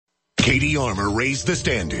KD Armor raised the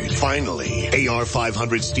standard. Finally,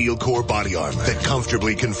 AR-500 steel core body armor that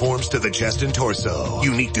comfortably conforms to the chest and torso.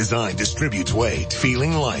 Unique design distributes weight,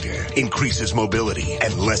 feeling lighter, increases mobility,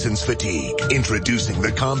 and lessens fatigue. Introducing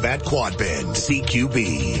the Combat Quad Bend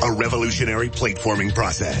CQB, a revolutionary plate forming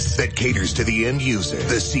process that caters to the end user.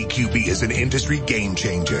 The CQB is an industry game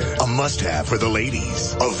changer, a must-have for the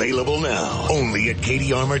ladies. Available now, only at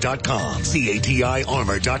KDArmor.com, CATI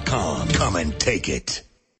Armor.com. Come and take it.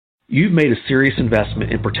 You've made a serious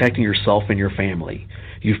investment in protecting yourself and your family.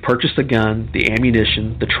 You've purchased the gun, the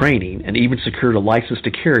ammunition, the training, and even secured a license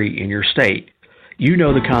to carry in your state. You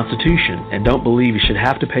know the Constitution and don't believe you should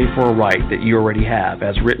have to pay for a right that you already have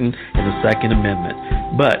as written in the Second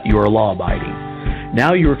Amendment, but you are law-abiding.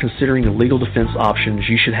 Now you are considering the legal defense options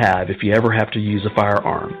you should have if you ever have to use a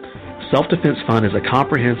firearm. Self-Defense Fund is a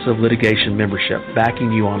comprehensive litigation membership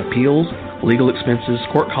backing you on appeals, legal expenses,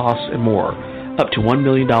 court costs, and more. Up to $1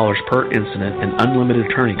 million per incident and unlimited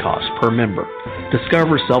attorney costs per member.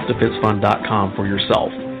 Discover selfdefensefund.com for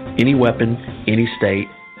yourself. Any weapon, any state,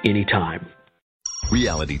 anytime.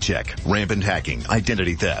 Reality check, rampant hacking,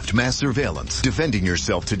 identity theft, mass surveillance. Defending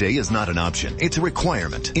yourself today is not an option. It's a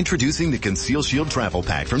requirement. Introducing the Conceal Shield Travel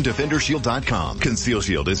Pack from DefenderShield.com. Conceal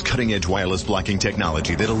Shield is cutting-edge wireless blocking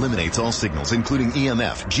technology that eliminates all signals, including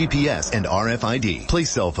EMF, GPS, and RFID.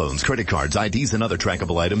 Place cell phones, credit cards, IDs, and other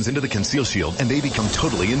trackable items into the Conceal Shield, and they become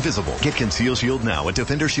totally invisible. Get Conceal Shield now at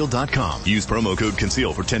DefenderShield.com. Use promo code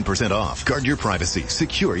CONCEAL for 10% off. Guard your privacy,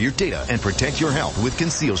 secure your data, and protect your health with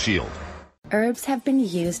Conceal Shield. Herbs have been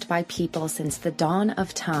used by people since the dawn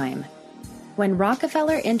of time. When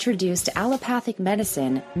Rockefeller introduced allopathic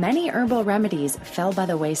medicine, many herbal remedies fell by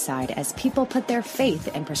the wayside as people put their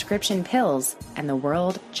faith in prescription pills, and the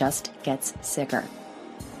world just gets sicker.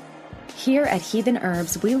 Here at Heathen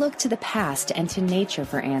Herbs, we look to the past and to nature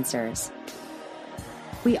for answers.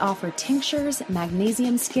 We offer tinctures,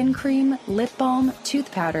 magnesium skin cream, lip balm,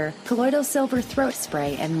 tooth powder, colloidal silver throat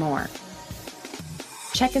spray, and more.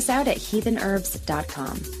 Check us out at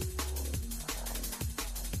heathenherbs.com.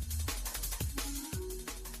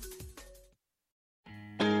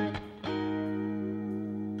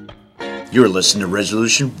 You're listening to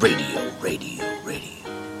Resolution Radio.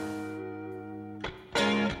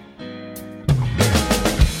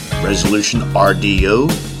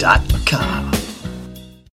 ResolutionRDO.com.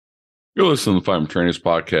 You're listening to the Firearm Trainers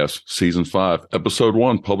Podcast, Season 5, Episode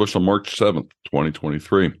 1, published on March 7th,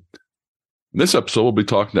 2023. In this episode, we'll be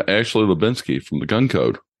talking to Ashley Hlebinsky from the Gun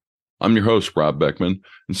Code. I'm your host, Rob Beckman,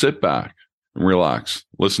 and sit back and relax.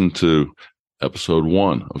 Listen to Episode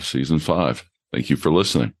 1 of Season 5. Thank you for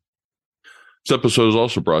listening. This episode is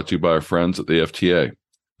also brought to you by our friends at the FTA,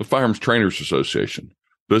 the Firearms Trainers Association.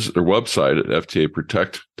 Visit their website at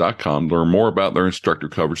ftaprotect.com to learn more about their instructor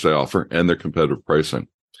coverage they offer and their competitive pricing.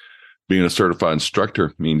 Being a certified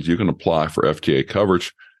instructor means you can apply for FTA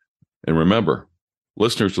coverage. And remember,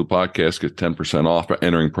 listeners to the podcast get 10% off by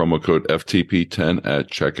entering promo code FTP10 at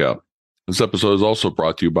checkout. This episode is also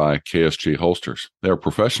brought to you by KSG Holsters. They are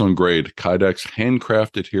professional-grade kydex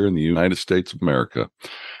handcrafted here in the United States of America.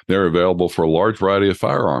 They're available for a large variety of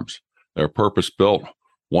firearms. They're purpose-built,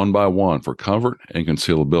 one by one, for comfort and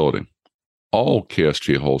concealability. All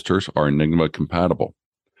KSG holsters are Enigma compatible.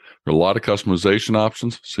 There are a lot of customization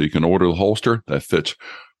options, so you can order the holster that fits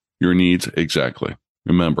your needs exactly.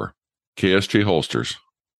 Remember, KSG Holsters.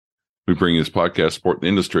 We bring you this podcast support the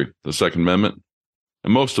industry, the Second Amendment,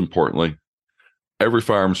 and most importantly, every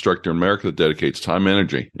firearm instructor in America that dedicates time and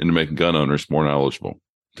energy into making gun owners more knowledgeable.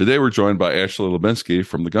 Today, we're joined by Ashley Hlebinsky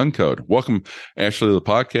from the Gun Code. Welcome, Ashley, to the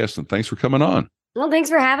podcast, and thanks for coming on. Well, thanks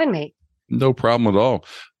for having me. No problem at all.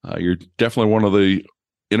 You're definitely one of the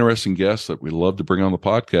interesting guests that we love to bring on the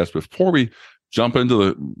podcast. Before we jump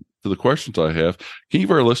into the questions I have, can you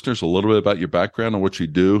give our listeners a little bit about your background and what you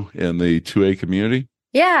do in the 2A community?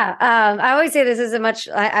 Yeah. I always say this isn't much.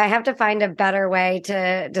 I have to find a better way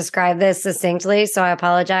to describe this succinctly. So I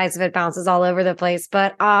apologize if it bounces all over the place.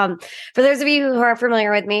 But for those of you who are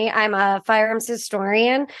familiar with me, I'm a firearms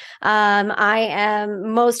historian. I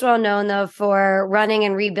am most well known, though, for running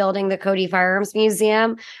and rebuilding the Cody Firearms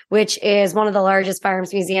Museum, which is one of the largest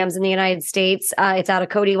firearms museums in the United States. It's out of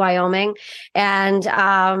Cody, Wyoming. And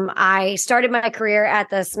I started my career at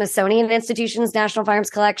the Smithsonian Institution's National Firearms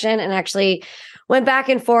Collection and actually went back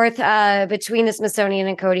and forth between the Smithsonian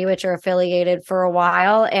and Cody, which are affiliated, for a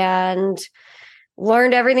while, and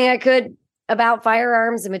learned everything I could about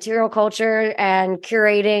firearms and material culture and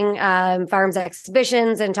curating firearms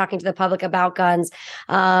exhibitions and talking to the public about guns.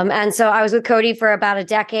 And so I was with Cody for about a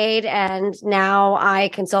decade, and now I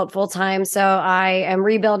consult full time. So I am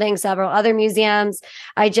rebuilding several other museums.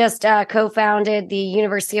 I just co-founded the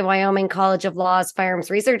University of Wyoming College of Law's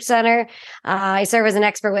Firearms Research Center. I serve as an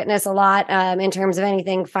expert witness a lot in terms of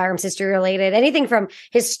anything firearms history related, anything from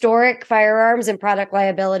historic firearms and product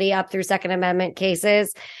liability up through Second Amendment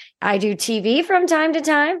cases. I do TV from time to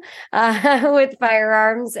time with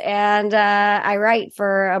firearms, and I write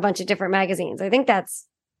for a bunch of different magazines. I think that's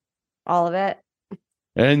all of it.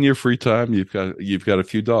 And your free time, you've got a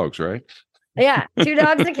few dogs, right? Yeah, 2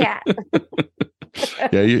 dogs and a cat.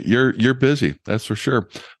 Yeah, you're busy. That's for sure.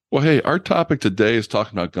 Well, hey, our topic today is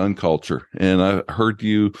talking about gun culture. And I heard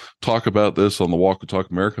you talk about this on the Walk and Talk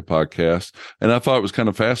America podcast. And I thought it was kind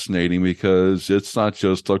of fascinating because it's not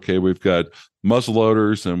just, okay, we've got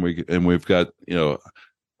muzzleloaders and we've got,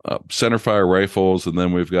 centerfire rifles, and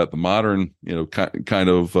then we've got the modern, kind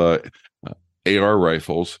of AR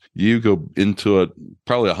rifles. You go into it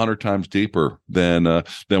probably 100 times deeper than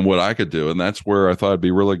what I could do. And that's where I thought it'd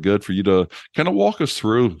be really good for you to kind of walk us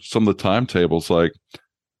through some of the timetables, like,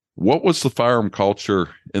 what was the firearm culture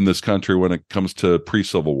in this country when it comes to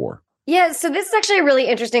pre-Civil War? Yeah, so this is actually a really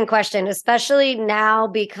interesting question, especially now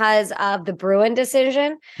because of the Bruen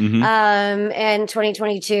decision in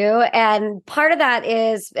 2022. And part of that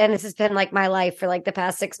is, and this has been like my life for like the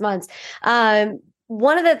past 6 months,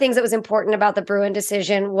 one of the things that was important about the Bruen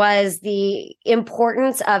decision was the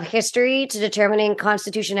importance of history to determining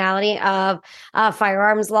constitutionality of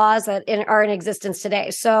firearms laws that are in existence today.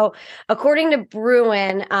 So according to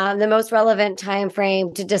Bruen, the most relevant time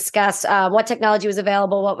frame to discuss what technology was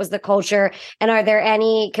available, what was the culture, and are there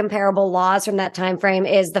any comparable laws from that time frame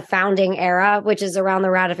is the founding era, which is around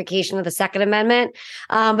the ratification of the Second Amendment.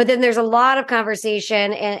 But then there's a lot of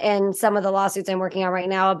conversation in some of the lawsuits I'm working on right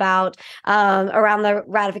now about around the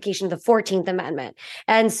ratification of the 14th Amendment.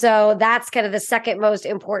 And so that's kind of the second most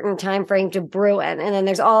important time frame to Bruen. And then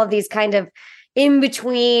there's all of these kind of in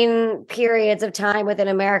between periods of time within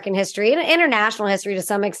American history and international history to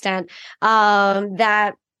some extent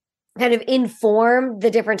that kind of inform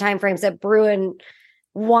the different time frames that Bruen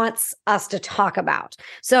wants us to talk about.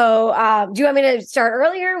 So do you want me to start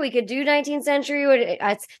earlier? We could do 19th century.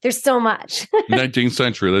 There's so much. 19th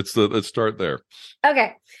century. Let's start there.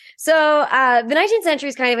 Okay. So the 19th century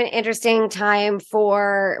is kind of an interesting time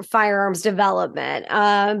for firearms development.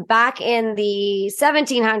 Back in the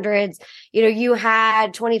 1700s, you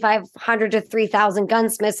had 2,500 to 3,000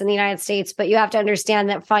 gunsmiths in the United States, but you have to understand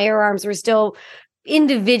that firearms were still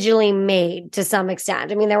individually made to some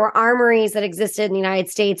extent. I mean, there were armories that existed in the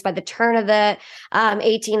United States by the turn of the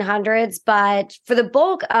 1800s, but for the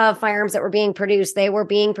bulk of firearms that were being produced, they were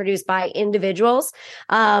being produced by individuals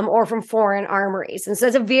or from foreign armories. And so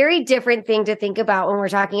it's a very different thing to think about when we're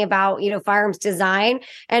talking about, firearms design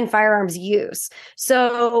and firearms use.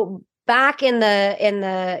 So back in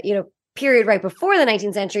the period right before the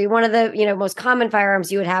 19th century, one of the most common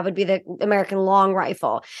firearms you would have would be the American long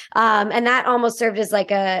rifle, and that almost served as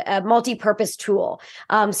like a multi-purpose tool.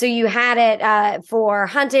 So you had it for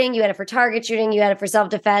hunting, you had it for target shooting, you had it for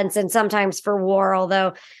self-defense, and sometimes for war,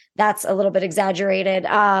 although that's a little bit exaggerated.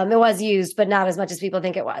 It was used, but not as much as people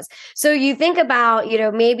think it was. So you think about,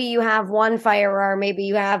 maybe you have one firearm, maybe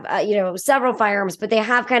you have, several firearms, but they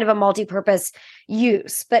have kind of a multi-purpose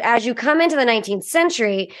use. But as you come into the 19th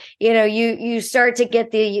century, you start to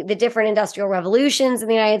get the different industrial revolutions in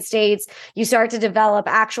the United States. You start to develop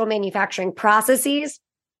actual manufacturing processes.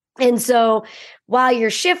 And so while you're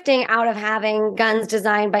shifting out of having guns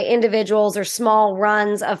designed by individuals or small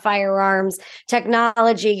runs of firearms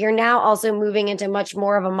technology, you're now also moving into much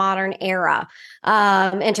more of a modern era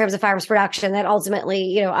in terms of firearms production that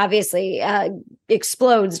ultimately, obviously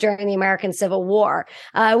explodes during the American Civil War.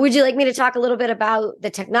 Would you like me to talk a little bit about the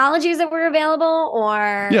technologies that were available,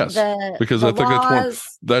 or yes, because I think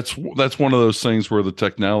laws? that's one of those things where the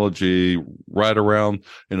technology right around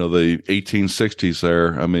the 1860s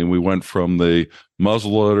there. I mean, we went from the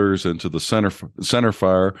muzzleloaders into the center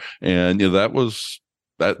fire, and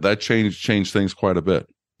that changed things quite a bit.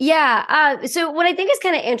 Yeah. So what I think is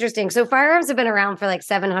kind of interesting, so firearms have been around for like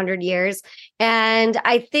 700 years. And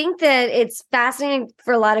I think that it's fascinating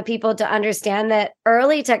for a lot of people to understand that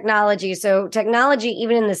early technology, so technology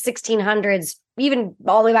even in the 1600s even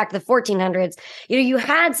all the way back to the 1400s, you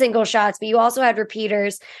had single shots, but you also had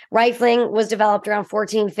repeaters. Rifling was developed around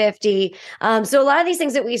 1450. So a lot of these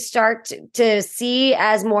things that we start to see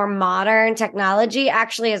as more modern technology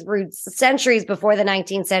actually has roots centuries before the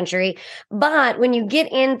 19th century. But when you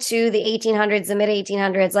get into the 1800s, the mid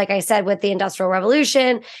 1800s, like I said, with the Industrial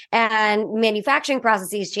Revolution and manufacturing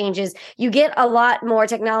processes changes, you get a lot more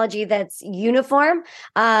technology that's uniform,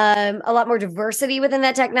 a lot more diversity within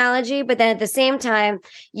that technology. But then at the same time,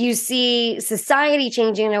 you see society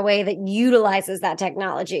changing in a way that utilizes that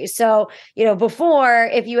technology. So, before,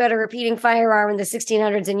 if you had a repeating firearm in the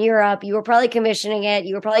 1600s in Europe, you were probably commissioning it.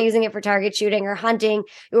 You were probably using it for target shooting or hunting.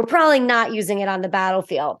 You were probably not using it on the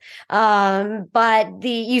battlefield. But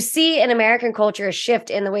you see in American culture a shift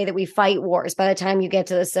in the way that we fight wars by the time you get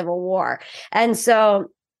to the Civil War. And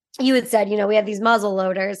so you had said, we have these muzzle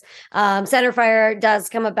loaders. Centerfire does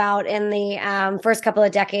come about in the first couple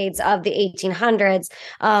of decades of the 1800s.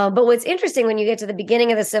 But what's interesting when you get to the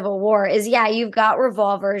beginning of the Civil War is, you've got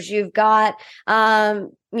revolvers, you've got,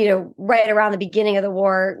 right around the beginning of the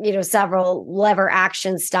war, several lever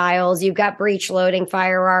action styles. You've got breech loading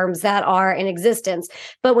firearms that are in existence.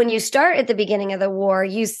 But when you start at the beginning of the war,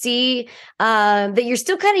 you see that you're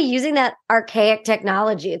still kind of using that archaic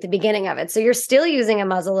technology at the beginning of it. So you're still using a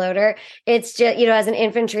muzzle loader. It's just, as an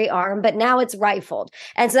infantry arm, but now it's rifled.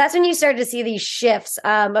 And so that's when you start to see these shifts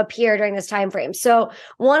appear during this time frame. So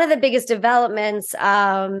one of the biggest developments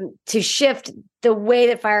to shift the way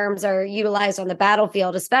that firearms are utilized on the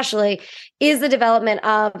battlefield, especially, is the development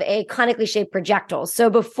of a conically shaped projectile. So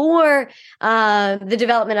before the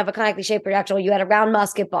development of a conically shaped projectile, you had a round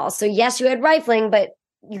musket ball. So yes, you had rifling, but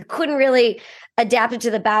you couldn't really adapt it to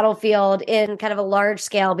the battlefield in kind of a large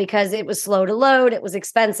scale because it was slow to load. It was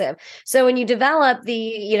expensive. So when you develop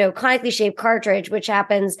the, conically shaped cartridge, which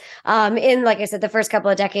happens in, like I said, the first couple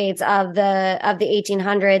of decades of the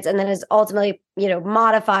 1800s, and then is ultimately,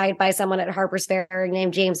 modified by someone at Harper's Ferry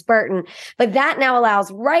named James Burton. But that now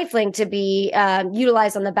allows rifling to be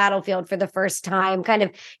utilized on the battlefield for the first time, kind of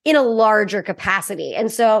in a larger capacity.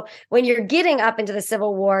 And so when you're getting up into the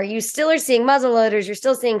Civil War, you still are seeing muzzle loaders, you're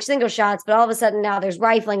still seeing single shots, but all of a sudden now there's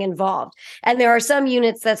rifling involved. And there are some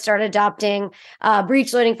units that start adopting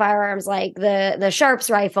breech loading firearms like the Sharps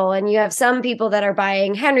rifle. And you have some people that are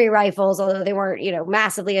buying Henry rifles, although they weren't,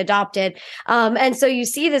 massively adopted. And so you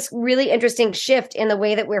see this really interesting shift in the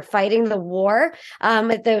way that we're fighting the war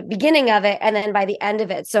at the beginning of it and then by the end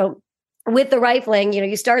of it. So with the rifling,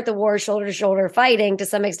 you start the war shoulder to shoulder fighting to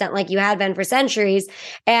some extent, like you had been for centuries.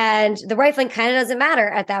 And the rifling kind of doesn't matter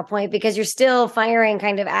at that point because you're still firing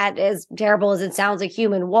kind of at, as terrible as it sounds, a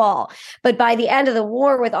human wall. But by the end of the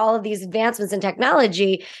war, with all of these advancements in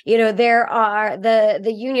technology, there are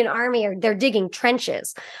the Union Army they're digging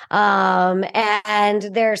trenches, and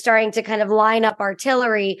they're starting to kind of line up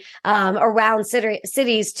artillery around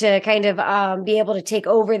cities to kind of be able to take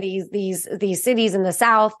over these cities in the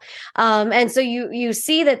South. And so you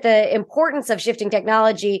see that the importance of shifting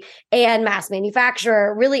technology and mass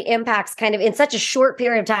manufacture really impacts kind of in such a short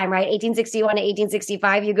period of time, right? 1861 to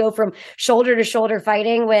 1865, you go from shoulder to shoulder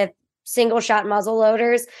fighting with single shot muzzle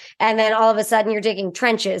loaders. And then all of a sudden you're digging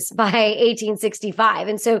trenches by 1865.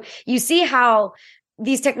 And so you see how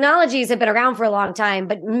these technologies have been around for a long time,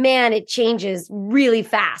 but man, it changes really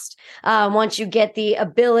fast once you get the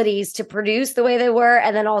abilities to produce the way they were.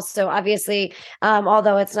 And then also, obviously,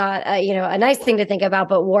 although it's not a nice thing to think about,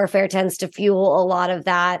 but warfare tends to fuel a lot of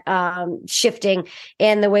that shifting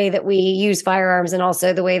in the way that we use firearms and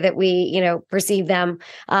also the way that we perceive them.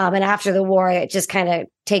 And after the war, it just kind of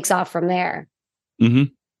takes off from there. Mm-hmm.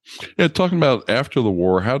 Yeah, talking about after the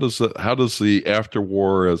war, how does the after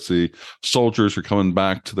war, as the soldiers are coming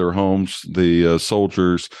back to their homes, the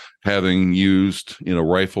soldiers having used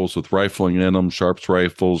rifles with rifling in them, Sharps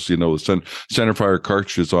rifles, the centerfire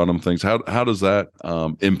cartridges on them, things. How does that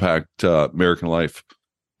impact American life,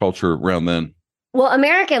 culture around then? Well,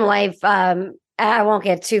 American life. I won't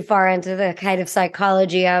get too far into the kind of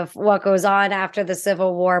psychology of what goes on after the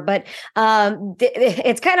Civil War, but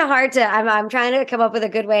it's kind of hard to, I'm trying to come up with a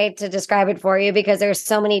good way to describe it for you because there's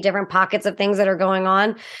so many different pockets of things that are going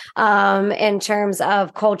on in terms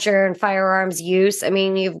of culture and firearms use. I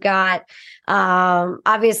mean, you've got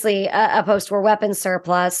obviously a post-war weapons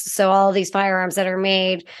surplus. So all of these firearms that are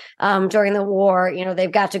made during the war,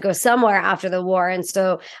 they've got to go somewhere after the war. And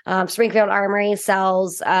so Springfield Armory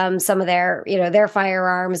sells some of their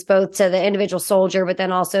firearms, both to the individual soldier, but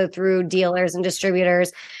then also through dealers and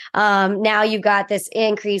distributors. Now you've got this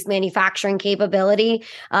increased manufacturing capability.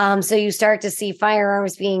 So you start to see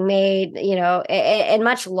firearms being made, in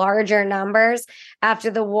much larger numbers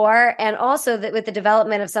after the war. And also that with the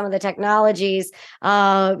development of some of the technologies,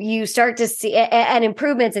 you start to see and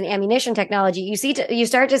improvements in ammunition technology. You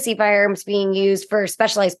start to see firearms being used for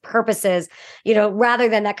specialized purposes, rather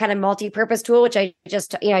than that kind of multi-purpose tool, which I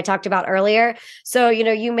just, I talked about earlier. So,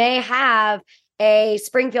 you may have a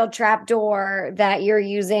Springfield trap door that you're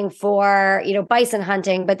using for, bison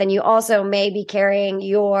hunting, but then you also may be carrying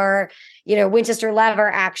your, Winchester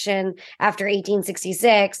lever action after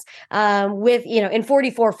 1866, with, in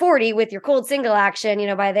 4440 with your Colt single action,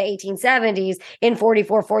 by the 1870s in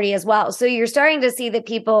 4440 as well. So you're starting to see that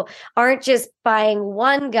people aren't just buying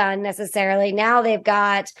one gun necessarily. Now they've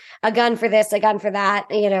got a gun for this, a gun for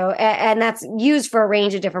that, and that's used for a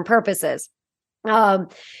range of different purposes.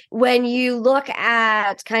 When you look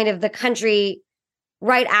at kind of the country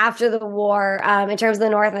right after the war, in terms of the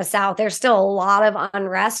North and the South, there's still a lot of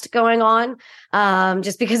unrest going on.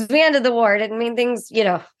 Just because we ended the war didn't mean things,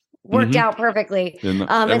 worked out perfectly. And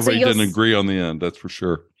everybody didn't agree on the end, that's for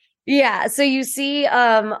sure. Yeah. So you see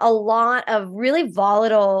a lot of really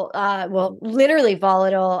volatile, literally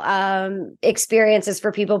volatile experiences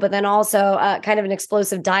for people, but then also kind of an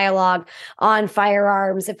explosive dialogue on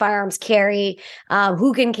firearms, if firearms carry,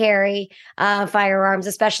 who can carry firearms,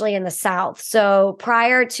 especially in the South. So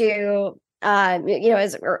prior to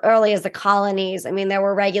as early as the colonies, there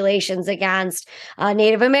were regulations against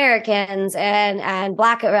Native Americans and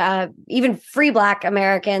Black, even free Black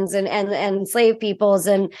Americans and enslaved peoples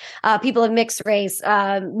and people of mixed race.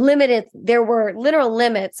 There were literal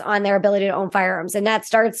limits on their ability to own firearms, and that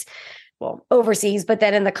starts overseas, but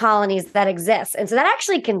then in the colonies that exists. And so that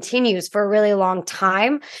actually continues for a really long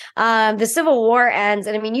time. The Civil War ends,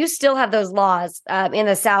 and you still have those laws in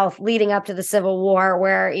the South leading up to the Civil War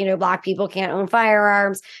where, Black people can't own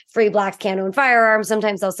firearms, free Blacks can't own firearms.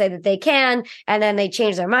 Sometimes they'll say that they can, and then they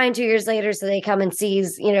change their mind 2 years later. So they come and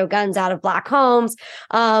seize, guns out of Black homes.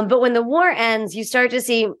 But when the war ends, you start to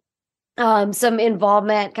see some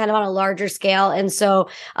involvement kind of on a larger scale. And so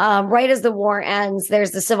right as the war ends,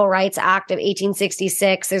 there's the Civil Rights Act of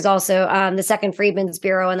 1866. There's also the Second Freedmen's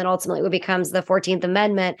Bureau, and then ultimately what becomes the 14th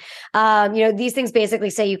Amendment. These things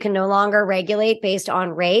basically say you can no longer regulate based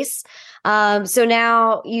on race. So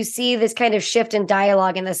now you see this kind of shift in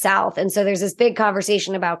dialogue in the South. And so there's this big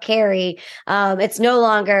conversation about carry. It's no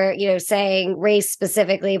longer, saying race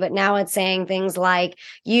specifically, but now it's saying things like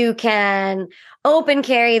you can open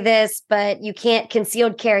carry this, but you can't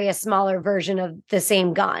concealed carry a smaller version of the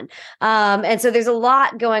same gun. And so there's a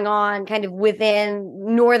lot going on kind of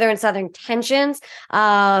within northern and southern tensions,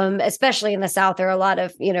 especially in the South. There are a lot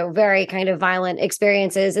of, very kind of violent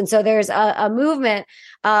experiences. And so there's a movement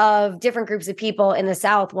of different groups of people in the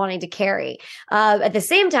South wanting to carry. At the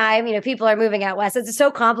same time, people are moving out west. It's so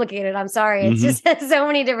complicated. I'm sorry. It's just so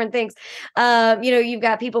many different things. You've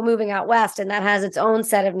got people moving out west, and that has its own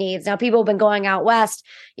set of needs. Now, people have been going out west,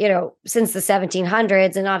 since the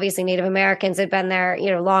 1700s, and obviously Native Americans had been there,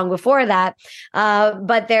 long before that.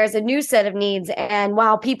 But there's a new set of needs. And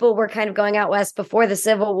while people were kind of going out west before the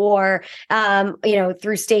Civil War,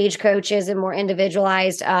 through stagecoaches and more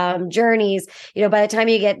individualized journeys, by the time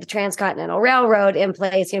you get the Transcontinental Railroad in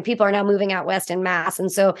place, people are now moving out west en masse.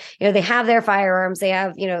 And so, they have their firearms, they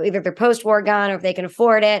have, either their post-war gun, or if they can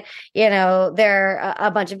afford it, they're a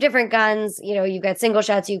bunch of different guns, you've got single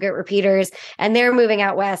shots, you get repeaters, and they're moving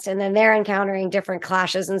out west, and then they're encountering different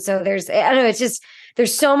clashes. And so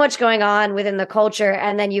there's so much going on within the culture.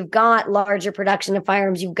 And then you've got larger production of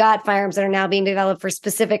firearms. You've got firearms that are now being developed for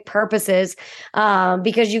specific purposes,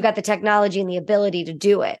 because you've got the technology and the ability to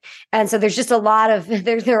do it. And so there's just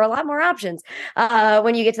there are a lot more options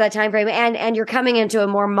when you get to that time frame, and you're coming into a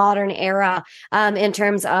more modern era in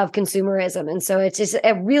terms of consumerism. And so it's just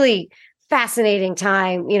a really fascinating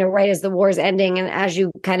time, right as the war's ending and as you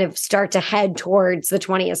kind of start to head towards the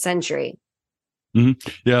 20th century.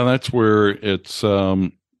 Yeah, that's where it's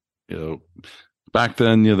back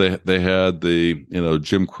then, they had the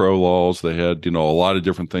Jim Crow laws. They had a lot of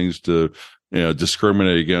different things to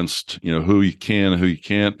discriminate against who you can and who you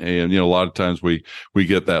can't. And a lot of times we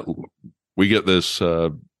get this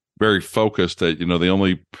very focused that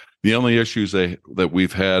the only issues that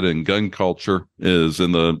we've had in gun culture is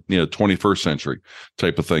in the 21st century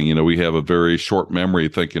type of thing. We have a very short memory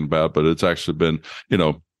thinking about, but it's actually been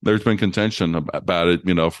there's been contention about it,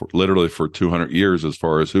 literally for 200 years as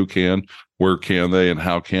far as who can, where can they, and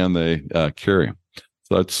how can they carry.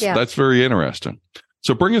 So that's very interesting.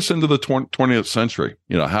 So bring us into the 20th century.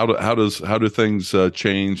 How do things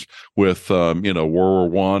change with World War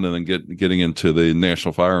One, and then getting into the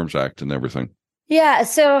National Firearms Act and everything? Yeah.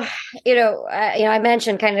 So, I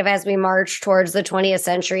mentioned kind of as we march towards the 20th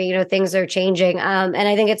century, things are changing. And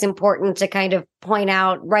I think it's important to kind of point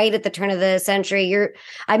out right at the turn of the century,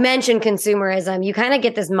 I mentioned consumerism. You kind of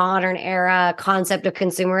get this modern era concept of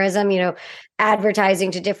consumerism,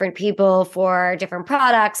 advertising to different people for different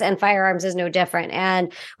products, and firearms is no different.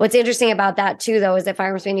 And what's interesting about that too, though, is that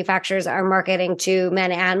firearms manufacturers are marketing to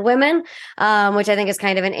men and women, which I think is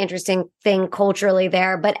kind of an interesting thing culturally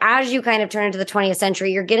there. But as you kind of turn into the 20th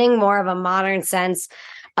century, you're getting more of a modern sense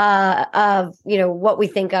of what we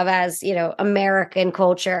think of as American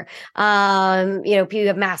culture. You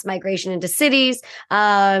have mass migration into cities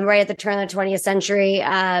right at the turn of the 20th century.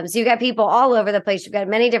 So you got people all over the place. You've got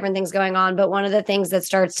many different things going on, but one of the things that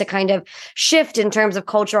starts to kind of shift in terms of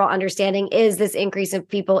cultural understanding is this increase of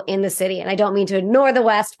people in the city. And I don't mean to ignore the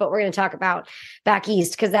West, but we're going to talk about back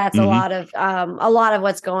east, because that's a lot of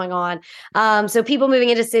what's going on. So people moving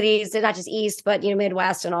into cities, not just east, but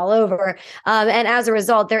Midwest and all over. And as a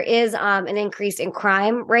result, there is an increase in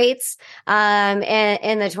crime rates in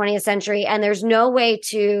the 20th century, and there's no way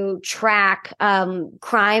to track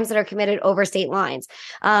crimes that are committed over state lines.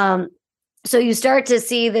 So you start to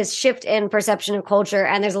see this shift in perception of culture,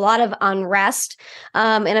 and there's a lot of unrest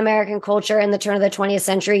in American culture in the turn of the 20th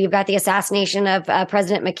century. You've got the assassination of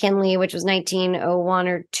President McKinley, which was 1901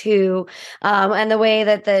 or 2, and the way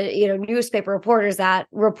that the newspaper reporters that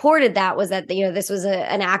reported that was that this was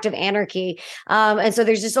an act of anarchy, and so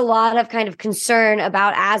there's just a lot of kind of concern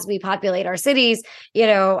about, as we populate our cities,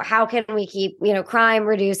 how can we keep crime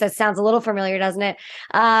reduced? That sounds a little familiar, doesn't it?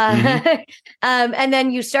 And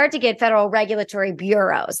then you start to get federal regulatory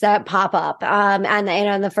bureaus that pop up.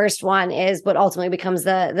 And the first one is what ultimately becomes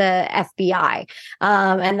the FBI.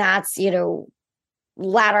 And that's,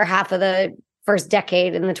 latter half of the first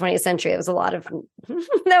decade in the 20th century. It was a lot of,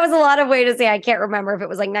 that was a lot of way to say, I can't remember if it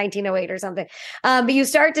was like 1908 or something. But you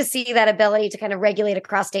start to see that ability to kind of regulate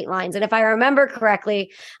across state lines. And if I remember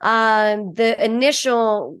correctly, the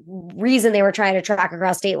initial reason they were trying to track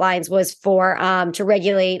across state lines was for, to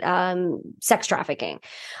regulate, sex trafficking.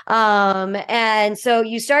 And so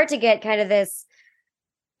you start to get kind of this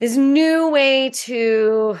new way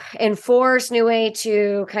to enforce, new way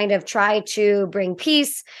to kind of try to bring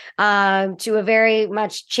peace to a very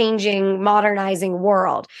much changing, modernizing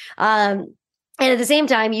world. And at the same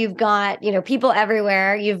time, you've got, people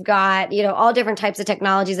everywhere. You've got, all different types of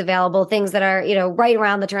technologies available, things that are, right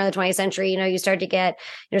around the turn of the 20th century. You start to get,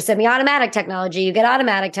 semi-automatic technology, you get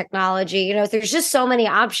automatic technology. There's just so many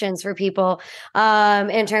options for people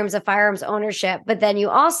in terms of firearms ownership. But then you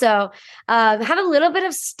also have a little bit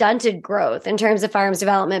of stunted growth in terms of firearms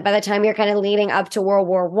development by the time you're kind of leading up to World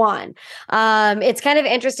War One. It's kind of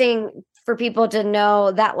interesting for people to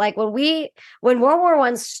know that, like, when World War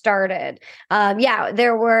One started,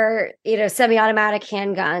 there were, semi-automatic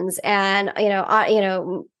handguns and,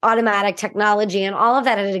 automatic technology, and all of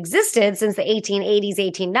that had existed since the 1880s,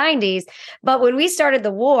 1890s. But when we started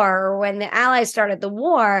the war, or when the Allies started the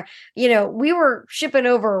war, we were shipping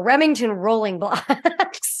over Remington rolling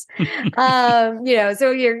blocks.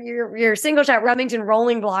 So your single shot Remington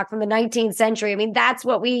rolling block from the 19th century. I mean, that's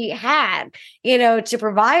what we had, to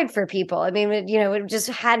provide for people. I mean, it just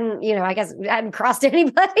hadn't, I guess it hadn't crossed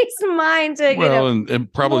anybody's mind to,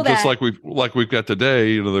 and probably just like we've got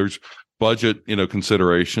today, there's budget,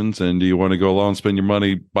 considerations, and do you want to go along and spend your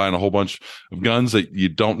money buying a whole bunch of guns that you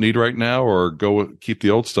don't need right now, or go keep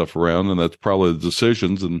the old stuff around? And that's probably the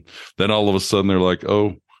decisions. And then all of a sudden they're like,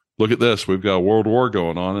 oh, look at this, we've got a world war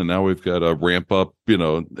going on, and now we've got to ramp up,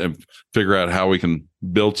 and figure out how we can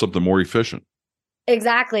build something more efficient.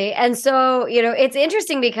 Exactly. And so, it's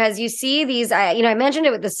interesting because you see these, I mentioned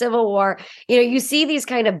it with the Civil War, you see these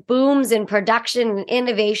kind of booms in production and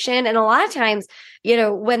innovation. And a lot of times,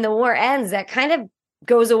 when the war ends, that kind of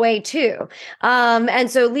goes away too. And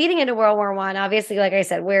so leading into World War One, obviously, like I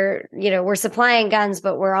said, we're supplying guns,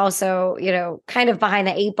 but we're also, kind of behind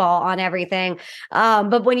the 8 ball on everything.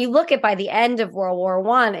 But when you look at by the end of World War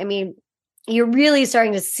One, I mean, you're really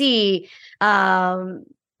starting to see,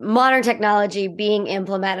 modern technology being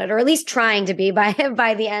implemented, or at least trying to be by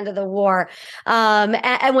the end of the war.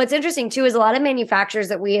 And what's interesting too is a lot of manufacturers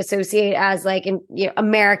that we associate as like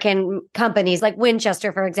American companies, like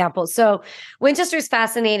Winchester, for example. So Winchester is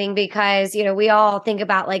fascinating because, we all think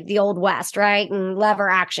about like the Old West, right? And lever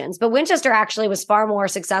actions, but Winchester actually was far more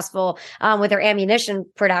successful with their ammunition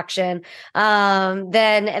production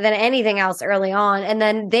than anything else early on. And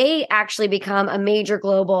then they actually become a major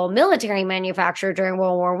global military manufacturer during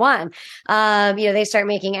World War War One. They start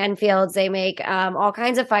making Enfields. They make all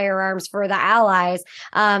kinds of firearms for the Allies.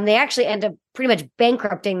 They actually end up pretty much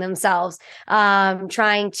bankrupting themselves,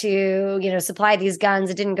 trying to, supply these guns.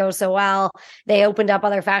 It didn't go so well. They opened up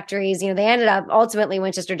other factories. They ended up, ultimately,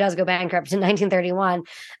 Winchester does go bankrupt in 1931.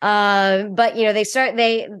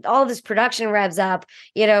 But, all this production revs up,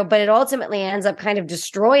 but it ultimately ends up kind of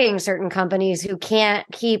destroying certain companies who can't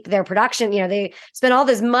keep their production. They spend all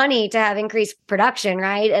this money to have increased production,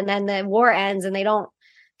 right? And then the war ends and they don't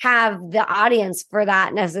have the audience for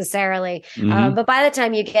that necessarily. But by the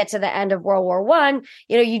time you get to the end of World War One,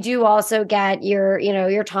 you do also get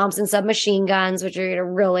your Thompson submachine guns, which are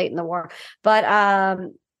real late in the war. But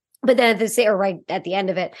then right at the end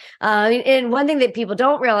of it. And one thing that people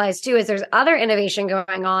don't realize too is there's other innovation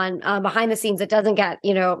going on behind the scenes that doesn't get,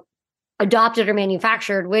 adopted or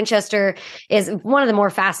manufactured. Winchester is one of the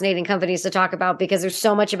more fascinating companies to talk about because there's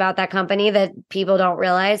so much about that company that people don't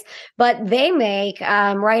realize. But they make,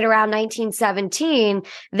 right around 1917,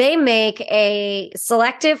 they make a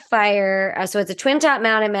selective fire. So it's a twin top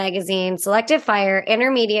mounted magazine, selective fire,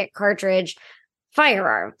 intermediate cartridge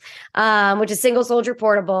firearm, which is single soldier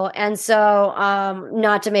portable. And so,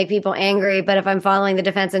 not to make people angry, but if I'm following the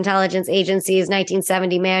Defense Intelligence Agency's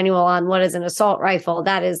 1970 manual on what is an assault rifle,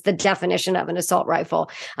 that is the definition of an assault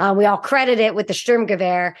rifle. We all credit it with the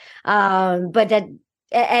Sturmgewehr, but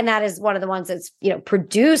that is one of the ones that's,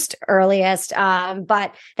 produced earliest.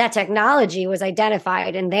 But that technology was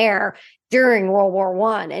identified in there during World War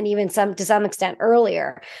One, and even to some extent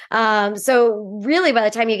earlier. So really, by the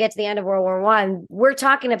time you get to the end of World War One, we're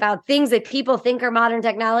talking about things that people think are modern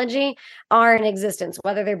technology are in existence,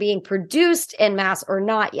 whether they're being produced in mass or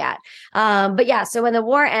not yet. But yeah, so when the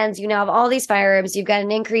war ends, you now have all these firearms. You've got an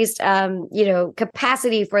increased,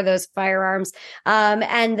 capacity for those firearms,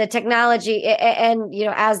 and the technology, and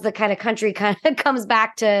as the kind of country kind of comes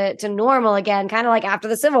back to normal again, kind of like after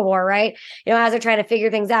the Civil War, right? As they're trying to figure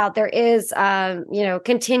things out, there is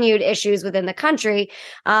continued issues within the country.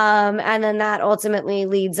 And then that ultimately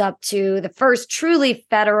leads up to the first truly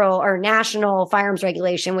federal or national firearms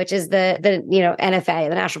regulation, which is the NFA,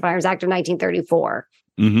 the National Firearms Act of 1934.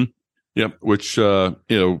 Mm-hmm. Yep. Which,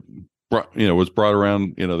 was brought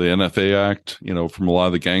around, the NFA Act, from a lot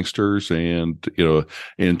of the gangsters and,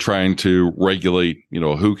 in trying to regulate,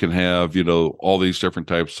 who can have, all these different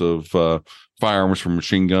types of, firearms, from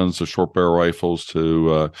machine guns to short barrel rifles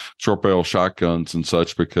to short barrel shotguns and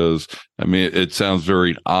such, because it sounds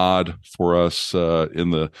very odd for us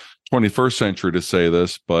in the 21st century to say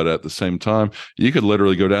this, but at the same time, you could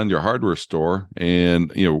literally go down to your hardware store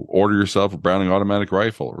and order yourself a Browning automatic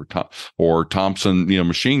rifle or Thompson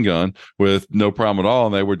machine gun with no problem at all,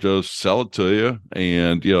 and they would just sell it to you,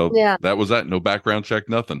 and that was that. No background check,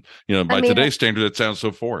 nothing. By today's standard, it sounds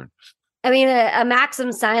so foreign. A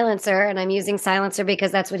Maxim silencer, and I'm using silencer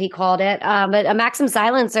because that's what he called it. But a Maxim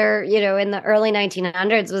silencer, in the early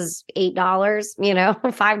 1900s was $8,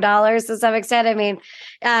 $5 to some extent.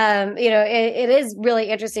 It is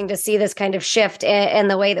really interesting to see this kind of shift in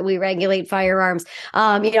the way that we regulate firearms.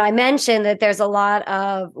 I mentioned that there's a lot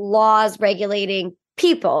of laws regulating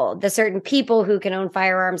people, the certain people who can own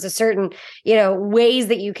firearms, the certain, ways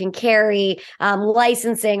that you can carry,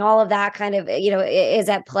 licensing, all of that kind of, is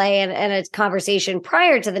at play and a conversation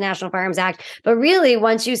prior to the National Firearms Act. But really,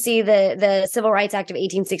 once you see the Civil Rights Act of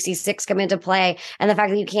 1866 come into play, and the fact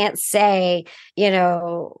that you can't say,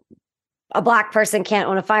 a Black person can't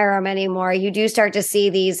own a firearm anymore, you do start to see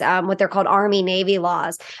these, what they're called Army Navy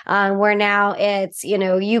laws, where now it's,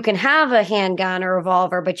 you can have a handgun or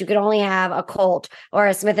revolver, but you could only have a Colt or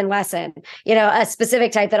a Smith & Wesson, a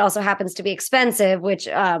specific type that also happens to be expensive, which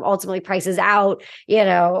ultimately prices out,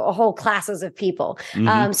 whole classes of people.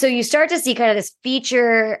 Mm-hmm. So you start to see kind of this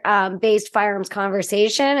feature based firearms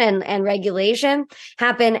conversation and regulation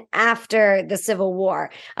happen after the Civil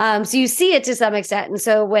War. So you see it to some extent. And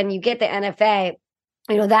so when you get the NFA,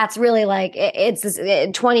 that's really like, it's this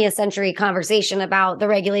 20th century conversation about the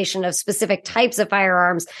regulation of specific types of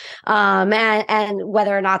firearms, and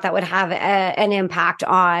whether or not that would have an impact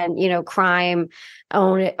on, crime,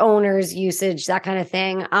 owners, usage, that kind of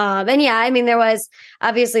thing. There was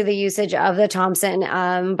obviously the usage of the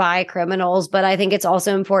Thompson by criminals, but I think it's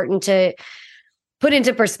also important to put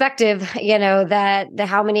into perspective, that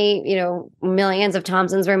how many, millions of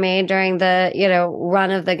Thompsons were made during the,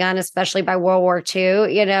 run of the gun, especially by World War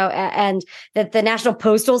II, and that the National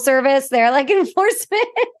Postal Service, their like enforcement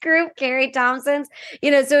group carried Thompsons,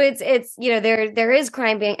 so it's, there is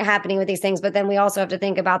crime happening with these things, but then we also have to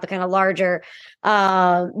think about the kind of larger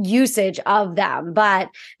usage of them. But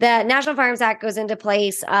the National Firearms Act goes into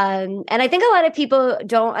place. And I think a lot of people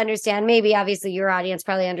don't understand, maybe obviously your audience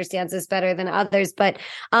probably understands this better than others, but,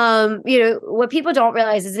 what people don't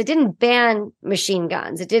realize is it didn't ban machine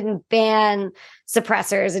guns. It didn't ban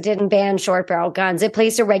suppressors. It didn't ban short barrel guns. It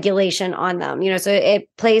placed a regulation on them, so it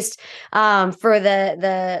placed, for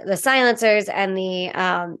the silencers and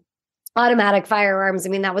the, automatic firearms. I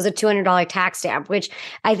mean, that was a $200 tax stamp, which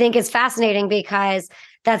I think is fascinating because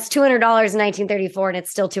that's $200 in 1934 and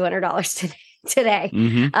it's still $200 today.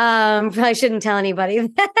 Probably shouldn't tell anybody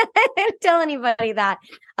that.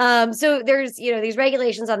 So there's, these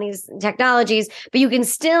regulations on these technologies, but you can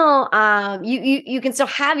still, you can still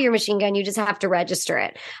have your machine gun. You just have to register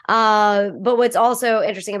it. But what's also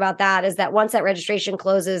interesting about that is that once that registration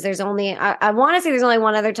closes, there's only, I want to say there's only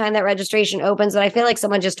one other time that registration opens, but I feel like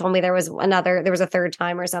someone just told me there was a third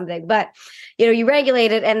time or something, but you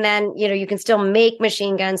regulate it and then, you can still make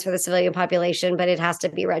machine guns for the civilian population, but it has to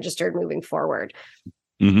be registered moving forward.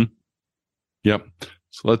 Yep.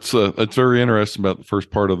 So that's very interesting about the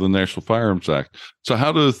first part of the National Firearms Act. So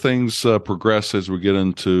how do things progress as we get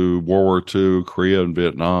into World War II, Korea, and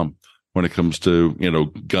Vietnam when it comes to,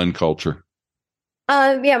 gun culture?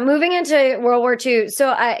 Moving into World War II. So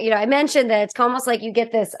I mentioned that it's almost like you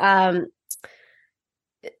get this,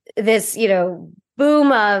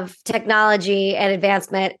 boom of technology and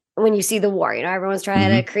advancement when you see the war. Everyone's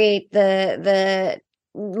trying to create the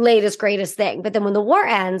latest, greatest thing. But then when the war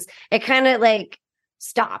ends, it kind of like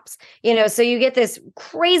stops, so you get this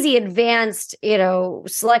crazy advanced,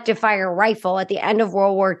 selective fire rifle at the end of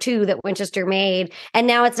World War II that Winchester made. And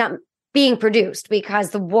now it's not being produced because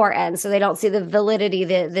the war ends. So they don't see the validity,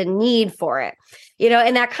 the need for it,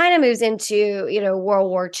 and that kind of moves into, World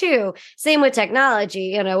War II. Same with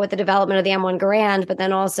technology, with the development of the M1 Garand, but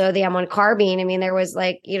then also the M1 carbine. I mean, there was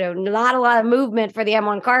like, not a lot of movement for the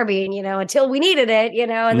M1 carbine, until we needed it,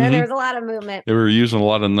 and then there was a lot of movement. They were using a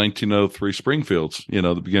lot of 1903 Springfields,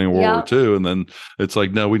 the beginning of World War II. And then it's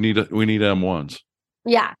like, no, we need M1s.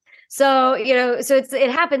 Yeah. So, so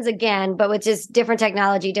it happens again, but with just different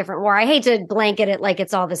technology, different war. I hate to blanket it like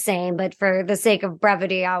it's all the same, but for the sake of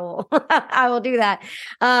brevity, I will, I will do that.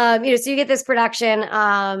 So you get this production,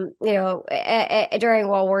 during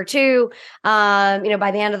World War II,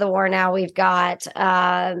 by the end of the war now we've got,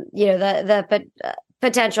 the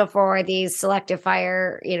potential for these selective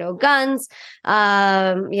fire, guns,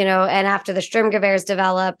 and after the Sturmgewehr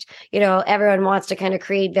developed, everyone wants to kind of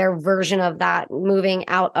create their version of that moving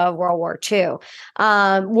out of World War II.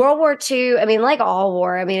 World War II, I mean, like all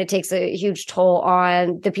war, I mean, it takes a huge toll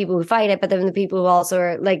on the people who fight it, but then the people who also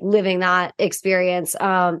are like living that experience.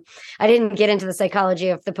 I didn't get into the psychology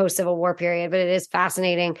of the post-Civil War period, but it is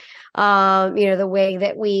fascinating. The way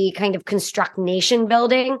that we kind of construct nation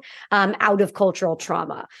building, out of cultural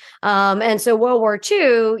trauma. And so World War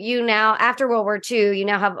II, after World War II, you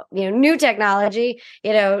now have, new technology,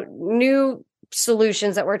 new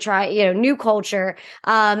solutions that we're trying, new culture.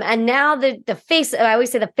 And now the face, I always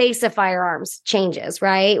say the face of firearms changes,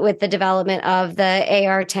 right? With the development of the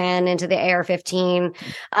AR-10 into the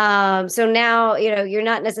AR-15. So now, you're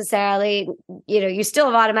not necessarily, you still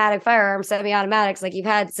have automatic firearms, semi-automatics like you've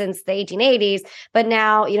had since the 1880s, but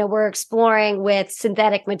now, we're exploring with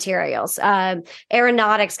synthetic materials.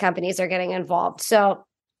 Aeronautics companies are getting involved. So,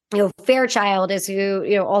 Fairchild is who,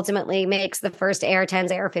 ultimately makes the first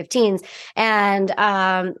AR-10s, AR-15s. And,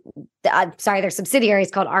 their subsidiary is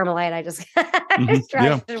called Armalite. I just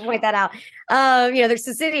tried to point that out. Their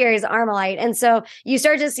subsidiary is Armalite. And so you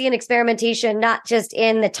start to see an experimentation, not just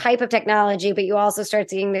in the type of technology, but you also start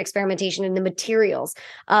seeing the experimentation in the materials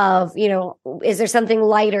of, is there something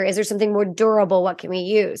lighter? Is there something more durable? What can we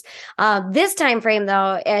use? This time frame,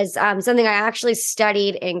 though, is something I actually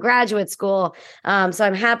studied in graduate school. So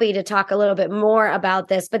I'm happy to talk a little bit more about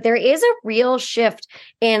this, but there is a real shift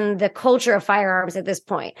in the culture of firearms at this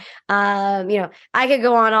point. I could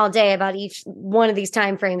go on all day about each one of these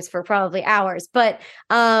time frames for probably hours, but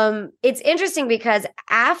it's interesting because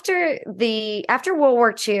after World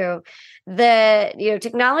War II, the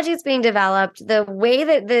technology is being developed, the way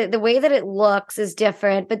that the way that it looks is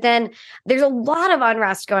different, but then there's a lot of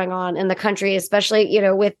unrest going on in the country, especially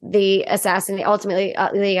with the ultimately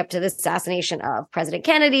leading up to the assassination of President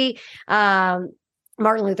Kennedy.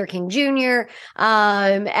 Martin Luther King Jr.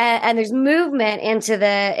 And there's movement into the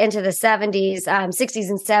 70s, 60s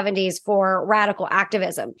and 70s for radical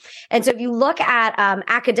activism. And so if you look at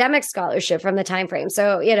academic scholarship from the time frame,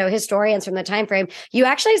 so historians from the time frame, you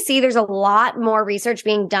actually see there's a lot more research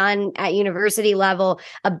being done at university level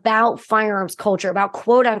about firearms culture, about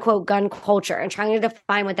quote unquote gun culture, and trying to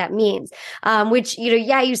define what that means. Which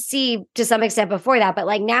you see to some extent before that, but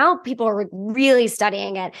like now people are really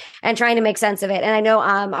studying it and trying to make sense of it. And I know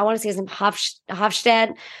I want to say his name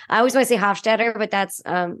Hofstede. I always want to say Hofstadter, but that's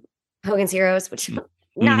Hogan's Heroes, which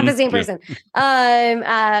not the same person.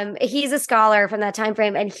 He's a scholar from that time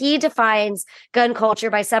frame, and he defines gun culture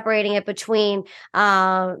by separating it between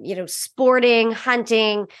sporting,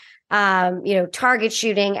 hunting, target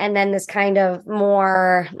shooting, and then this kind of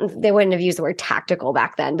more, they wouldn't have used the word tactical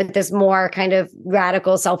back then, but this more kind of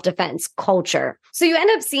radical self-defense culture. So you end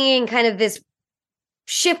up seeing kind of this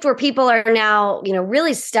shift where people are now,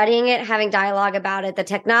 really studying it, having dialogue about it. The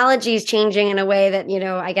technology is changing in a way that,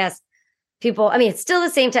 I guess people, it's still the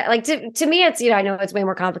same. To me, it's, I know it's way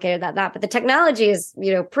more complicated than that, but the technology is,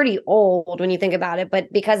 pretty old when you think about it.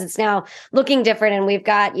 But because it's now looking different, and we've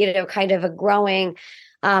got, kind of a growing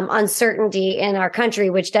uncertainty in our country,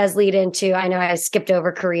 which does lead into, I know I skipped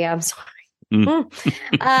over Korea. I'm sorry.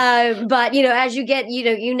 But, as you get,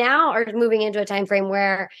 you now are moving into a time frame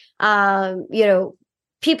where,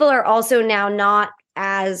 people are also now not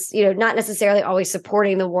as, not necessarily always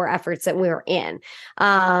supporting the war efforts that we were in,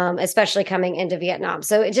 especially coming into Vietnam.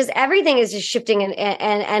 So it just, everything is just shifting,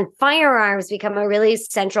 and firearms become a really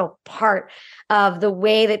central part of the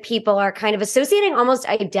way that people are kind of associating almost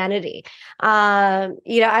identity. I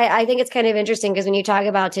think it's kind of interesting because when you talk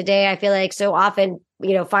about today, I feel like so often,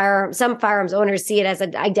 some firearms owners see it as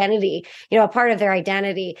an identity, a part of their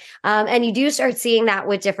identity. And you do start seeing that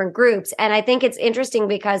with different groups. And I think it's interesting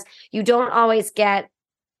because you don't always get,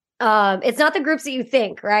 it's not the groups that you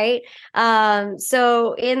think, right?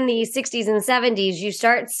 So in the 60s and 70s, you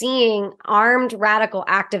start seeing armed radical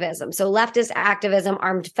activism. So leftist activism,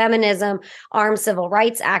 armed feminism, armed civil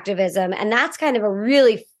rights activism. And that's kind of a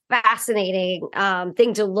really fascinating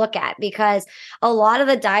thing to look at, because a lot of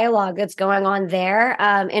the dialogue that's going on there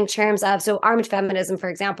in terms of, so armed feminism, for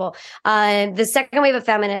example, the second wave of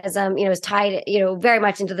feminism, is tied, very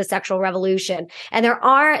much into the sexual revolution. And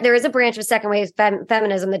there is a branch of second wave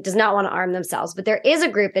feminism that does not want to arm themselves, but there is a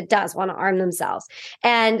group that does want to arm themselves.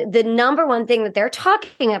 And the number one thing that they're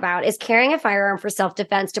talking about is carrying a firearm for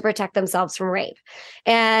self-defense to protect themselves from rape.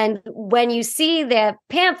 And when you see the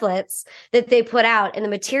pamphlets that they put out and the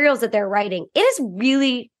materials that they're writing, it is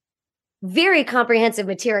really very comprehensive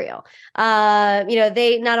material.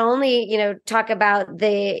 They not only, talk about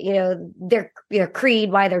their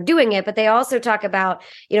creed, why they're doing it, but they also talk about,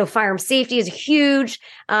 firearm safety is huge,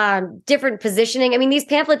 different positioning. These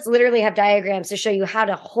pamphlets literally have diagrams to show you how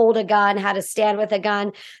to hold a gun, how to stand with a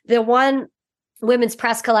gun. The one Women's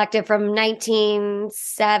Press Collective from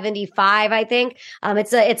 1975, I think.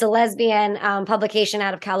 It's a lesbian publication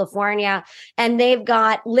out of California, and they've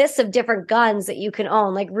got lists of different guns that you can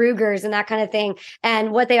own, like Rugers and that kind of thing,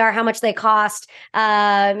 and what they are, how much they cost,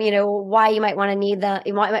 why you might want to need them,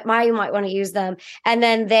 why you might want to use them, and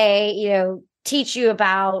then they, teach you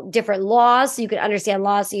about different laws so you can understand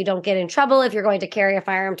laws so you don't get in trouble if you're going to carry a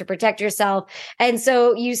firearm to protect yourself. And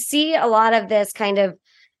so you see a lot of this kind of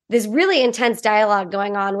this really intense dialogue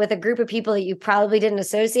going on with a group of people that you probably didn't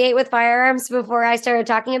associate with firearms before I started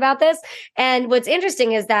talking about this. And what's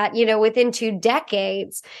interesting is that, within 2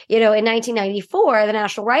 decades, in 1994, the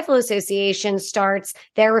National Rifle Association starts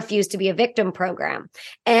their Refuse to be a Victim program.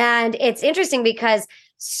 And it's interesting because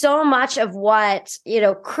so much of what,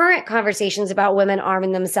 current conversations about women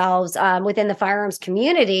arming themselves within the firearms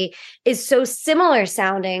community is so similar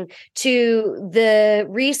sounding to the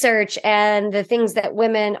research and the things that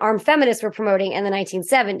women armed feminists were promoting in the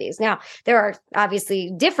 1970s. Now, there are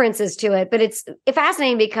obviously differences to it, but it's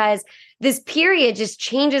fascinating because this period just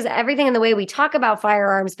changes everything in the way we talk about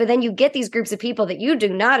firearms. But then you get these groups of people that you do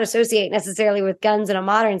not associate necessarily with guns in a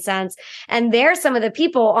modern sense. And they're some of the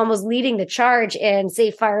people almost leading the charge in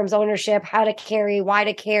safe firearms ownership, how to carry, why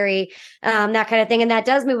to carry, that kind of thing. And that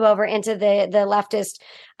does move over into the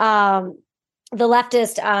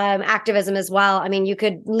leftist activism as well. You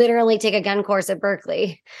could literally take a gun course at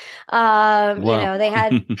Berkeley. Wow. They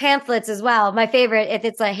had pamphlets as well. My favorite, if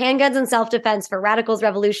it's like Handguns and Self-Defense for Radicals,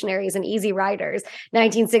 Revolutionaries, and Easy Riders,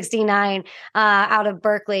 1969, out of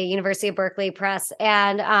Berkeley, University of Berkeley Press.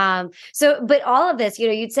 And but all of this,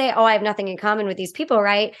 you'd say, oh, I have nothing in common with these people,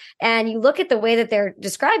 right? And you look at the way that they're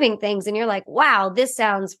describing things and you're like, wow, this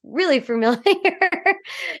sounds really familiar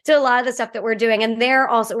to a lot of the stuff that we're doing. And they're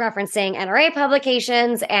also referencing NRA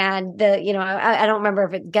publications and I don't remember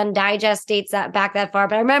if it Gun Digest dates that back that far,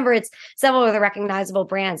 but I remember it's several of the recognizable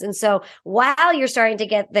brands. And so while you're starting to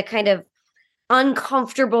get the kind of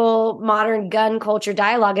uncomfortable modern gun culture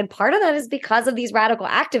dialogue, and part of that is because of these radical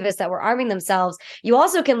activists that were arming themselves, you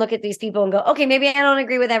also can look at these people and go, okay, maybe I don't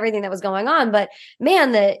agree with everything that was going on, but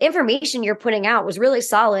man, the information you're putting out was really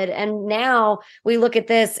solid. And now we look at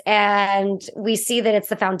this and we see that it's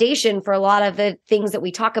the foundation for a lot of the things that we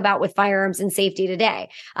talk about with firearms and safety today.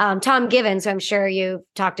 Tom Givens, who I'm sure you've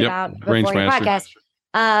talked about before in your podcast,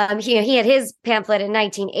 he had his pamphlet in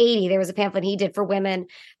 1980. There was a pamphlet he did for women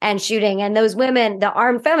and shooting, and those women, the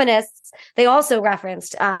armed feminists, they also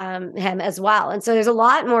referenced him as well. And so there's a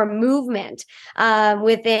lot more movement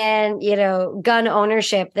within gun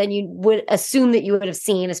ownership than you would assume that you would have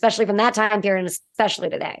seen, especially from that time period, and especially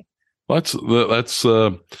today. That's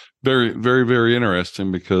very, very, very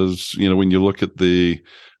interesting because when you look at the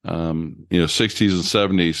 60s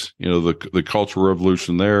and 70s, the cultural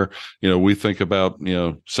revolution there, we think about,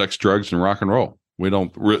 sex, drugs, and rock and roll. We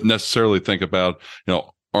don't necessarily think about,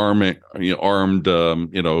 armed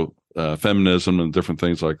feminism and different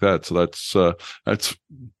things like that. So that's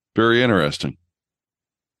very interesting.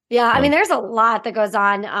 Yeah. I mean, there's a lot that goes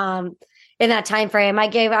on, in that time frame. I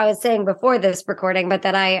was saying before this recording, but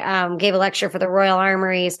that I gave a lecture for the Royal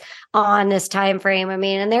Armories on this time frame. I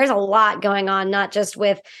mean, and there's a lot going on, not just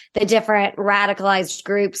with the different radicalized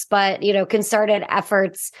groups, but concerted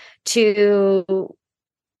efforts to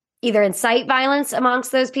either incite violence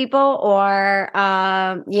amongst those people or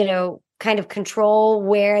kind of control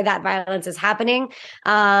where that violence is happening.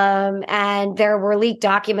 And there were leaked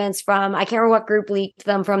documents from, I can't remember what group leaked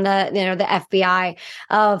them, from the FBI,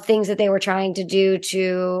 of things that they were trying to do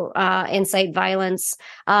to incite violence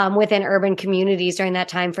within urban communities during that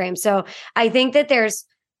time frame. So I think that there's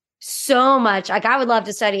so much, like I would love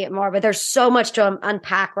to study it more, but there's so much to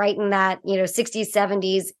unpack right in that, 60s,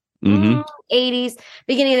 70s, 80s,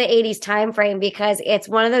 beginning of the 80s time frame, because it's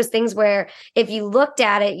one of those things where if you looked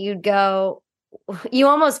at it, you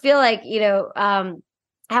almost feel like,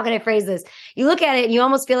 how can I phrase this? You look at it and you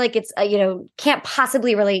almost feel like it's, can't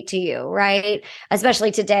possibly relate to you, right?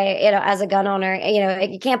 Especially today, as a gun owner,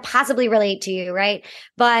 it can't possibly relate to you, right?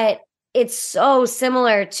 But it's so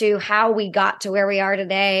similar to how we got to where we are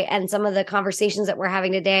today and some of the conversations that we're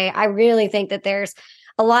having today. I really think that there's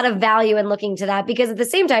a lot of value in looking to that, because at the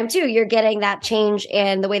same time too, you're getting that change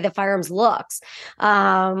in the way the firearms looks,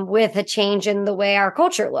 with a change in the way our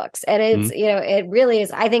culture looks. And it's, it really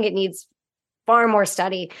is, I think it needs far more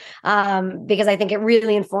study, because I think it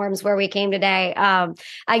really informs where we came today.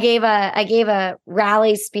 I gave a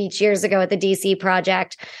rally speech years ago at the DC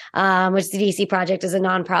Project, which the DC Project is a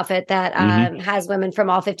nonprofit that has women from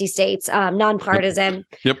all 50 states, nonpartisan.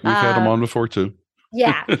 Yep, we've had them on before too.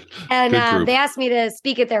 Yeah. And they asked me to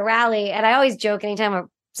speak at their rally. And I always joke anytime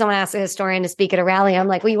someone asks a historian to speak at a rally, I'm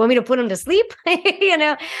like, well, you want me to put them to sleep?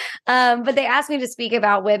 But they asked me to speak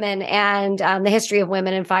about women and the history of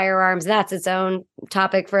women and firearms. And that's its own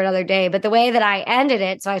topic for another day. But the way that I ended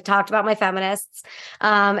it, so I talked about my feminists,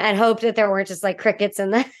 and hoped that there weren't just like crickets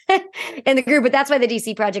in the in the group. But that's why the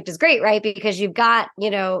DC Project is great, right? Because you've got,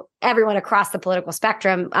 everyone across the political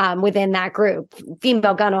spectrum within that group,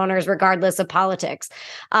 female gun owners, regardless of politics.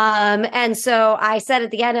 And so I said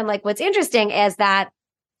at the end, I'm like, what's interesting is that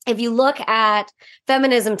if you look at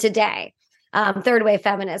feminism today, third wave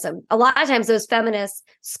feminism, a lot of times those feminists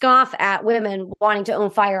scoff at women wanting to own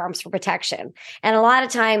firearms for protection. And a lot of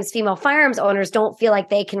times female firearms owners don't feel like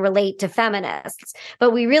they can relate to feminists,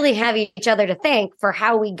 but we really have each other to thank for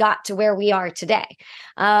how we got to where we are today.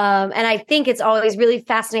 And I think it's always really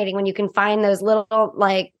fascinating when you can find those little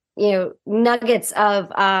nuggets of,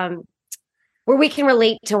 where we can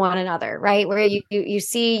relate to one another, right? Where you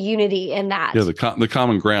see unity in that. Yeah, the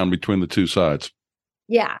common ground between the two sides.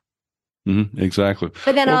 Yeah. Exactly.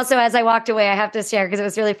 But then also, as I walked away, I have to share, because it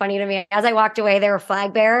was really funny to me. As I walked away, there were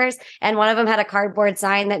flag bearers, and one of them had a cardboard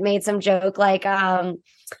sign that made some joke like,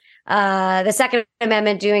 the Second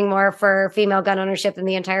Amendment doing more for female gun ownership than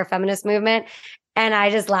the entire feminist movement. And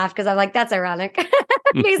I just laughed because I'm like, that's ironic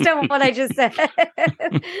based on what I just said.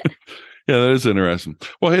 Yeah, that is interesting.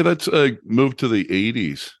 Well, hey, let's move to the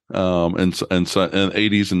 80s and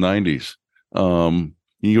 80s and 90s. Can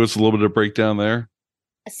you give us a little bit of breakdown there?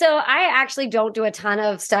 So I actually don't do a ton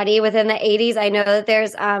of study within the 80s. I know that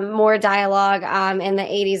there's more dialogue in the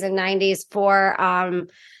 80s and 90s for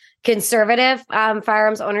conservative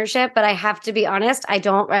firearms ownership, but I have to be honest, I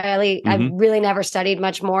don't really, I've really never studied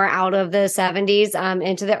much more out of the 70s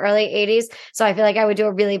into the early 80s. So I feel like I would do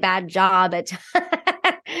a really bad job at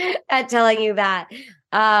at telling you that.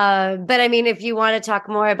 But I mean, if you want to talk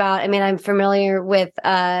more about, I mean, I'm familiar with,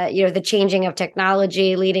 the changing of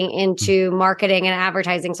technology leading into marketing and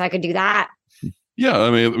advertising. So I could do that. Yeah,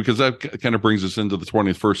 I mean, because that kind of brings us into the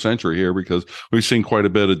 21st century here, because we've seen quite a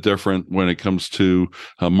bit of different when it comes to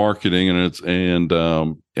marketing and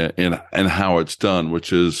how it's done,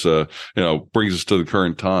 which is brings us to the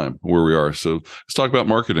current time where we are. So let's talk about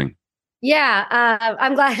marketing. Yeah,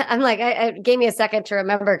 I'm glad. I'm like, it gave me a second to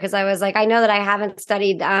remember, because I was like, I know that I haven't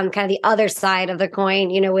studied kind of the other side of the coin,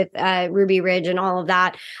 with Ruby Ridge and all of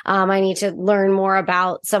that. I need to learn more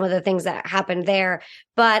about some of the things that happened there.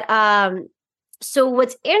 But so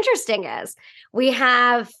what's interesting is we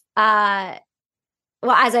have, as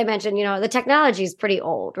I mentioned, the technology is pretty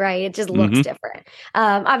old, right? It just looks different.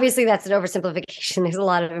 Obviously, that's an oversimplification. There's a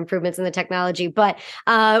lot of improvements in the technology. But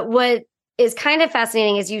what is kind of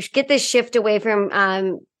fascinating is you get this shift away from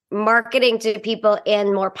marketing to people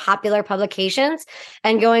in more popular publications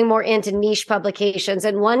and going more into niche publications.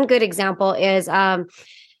 And one good example is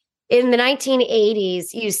in the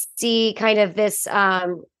 1980s, you see kind of this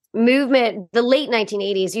movement, the late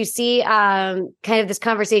 1980s, you see kind of this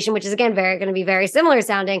conversation, which is again going to be very similar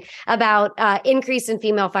sounding, about increase in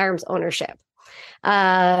female firearms ownership.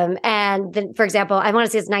 And then, for example, I want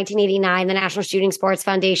to say it's 1989, the National Shooting Sports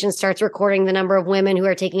Foundation starts recording the number of women who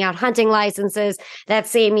are taking out hunting licenses. That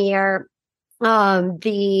same year,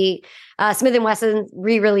 the Smith & Wesson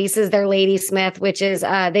re-releases their Lady Smith, which is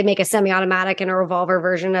they make a semi-automatic and a revolver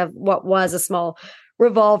version of what was a small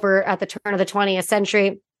revolver at the turn of the 20th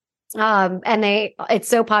century. And it's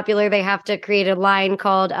so popular, they have to create a line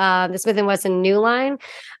called the Smith & Wesson New Line,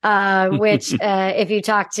 which if you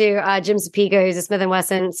talk to Jim Zapico, who's a Smith &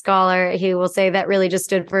 Wesson scholar, he will say that really just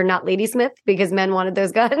stood for not Ladysmith, because men wanted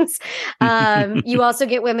those guns. You also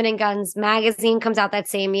get Women in Guns magazine comes out that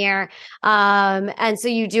same year. And so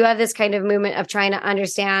you do have this kind of movement of trying to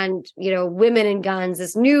understand, women in guns,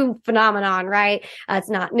 this new phenomenon, right? It's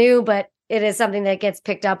not new, but it is something that gets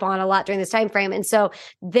picked up on a lot during this time frame. And so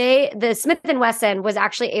the Smith & Wesson was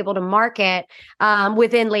actually able to market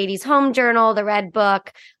within Ladies' Home Journal, the Red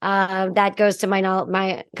Book, that goes to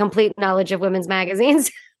my complete knowledge of women's magazines.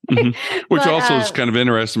 Which also is kind of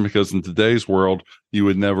interesting, because in today's world, you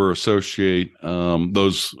would never associate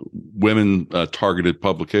those women targeted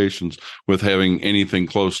publications with having anything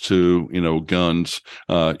close to, guns,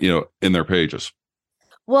 in their pages.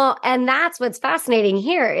 Well, and that's what's fascinating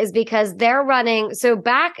here, is because they're running. So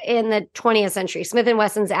back in the 20th century, Smith &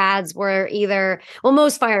 Wesson's ads were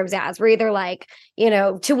most firearms ads were either like,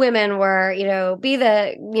 to women were, be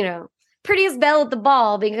the, prettiest belle at the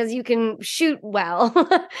ball because you can shoot well.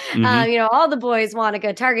 All the boys want a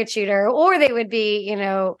good target shooter, or they would be,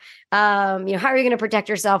 how are you going to protect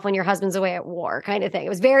yourself when your husband's away at war kind of thing. It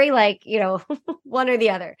was very like, one or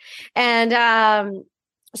the other. And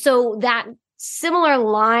so that similar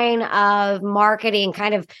line of marketing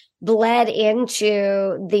kind of bled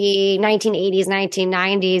into the 1980s,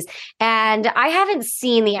 1990s. And I haven't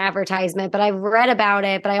seen the advertisement, but I've read about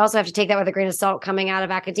it. But I also have to take that with a grain of salt coming out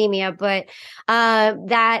of academia. But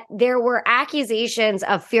that there were accusations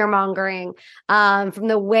of fear mongering from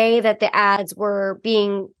the way that the ads were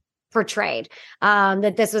being portrayed,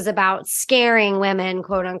 that this was about scaring women,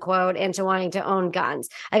 quote unquote, into wanting to own guns.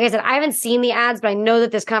 Like I said, I haven't seen the ads, but I know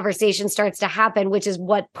that this conversation starts to happen, which is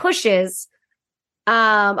what pushes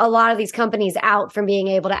a lot of these companies out from being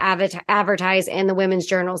able to advertise in the women's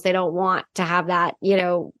journals. They don't want to have that,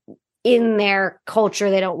 in their culture.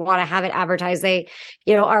 They don't want to have it advertised. They,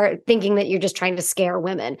 are thinking that you're just trying to scare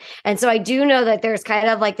women. And so I do know that there's kind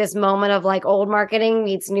of like this moment of like old marketing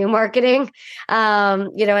meets new marketing, and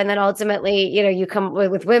then ultimately, you come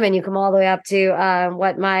with women, you come all the way up to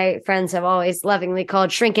what my friends have always lovingly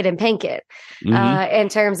called shrink it and pink it, in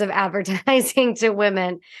terms of advertising to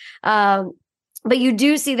women. But you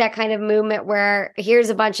do see that kind of movement where here's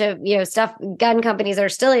a bunch of, stuff, gun companies that are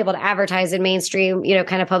still able to advertise in mainstream,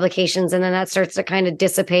 kind of publications. And then that starts to kind of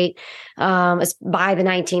dissipate by the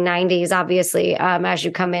 1990s, obviously, as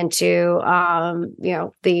you come into,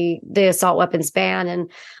 the assault weapons ban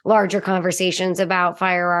and larger conversations about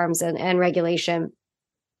firearms and regulation.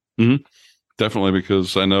 Mm-hmm. Definitely,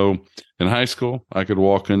 because I know in high school, I could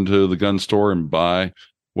walk into the gun store and buy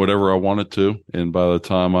whatever I wanted to. And by the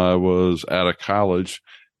time I was out of college,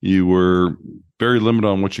 you were very limited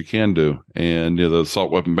on what you can do. And the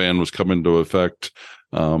assault weapon ban was coming into effect.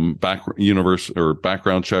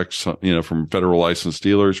 Background checks, from federal licensed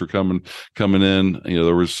dealers were coming in.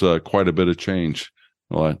 There was quite a bit of change.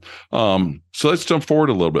 So let's jump forward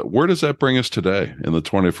a little bit. Where does that bring us today in the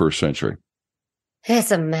 21st century?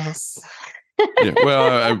 It's a mess. Yeah,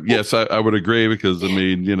 well, yes, I would agree, because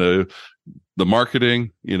the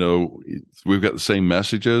marketing, we've got the same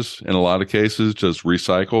messages in a lot of cases, just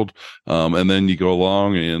recycled. And then you go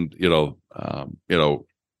along and,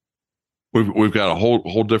 we've got a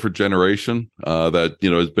whole different generation, that,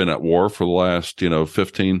 has been at war for the last,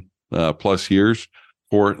 15, plus years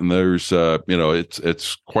for it. And there's,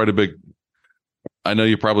 it's quite a big, I know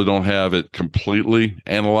you probably don't have it completely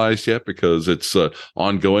analyzed yet because it's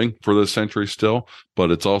ongoing for this century still,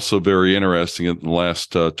 but it's also very interesting in the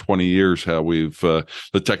last 20 years how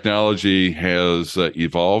the technology has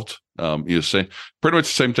evolved. You say pretty much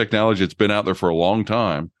the same technology. It's been out there for a long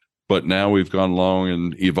time, but now we've gone along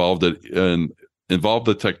and evolved it and involved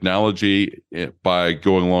the technology by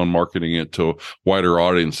going along marketing it to wider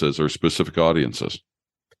audiences or specific audiences.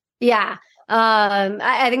 Yeah.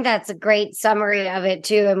 I think that's a great summary of it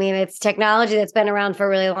too. I mean, it's technology that's been around for a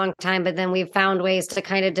really long time, but then we've found ways to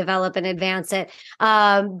kind of develop and advance it.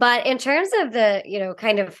 But in terms of the,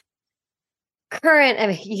 kind of current, I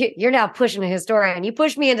mean, you're now pushing a historian. You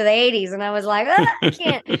pushed me into the 80s and I was like, I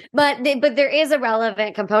can't. But there is a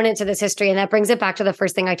relevant component to this history. And that brings it back to the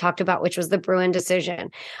first thing I talked about, which was the Bruen decision.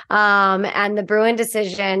 And the Bruen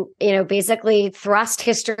decision, basically thrust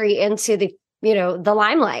history into the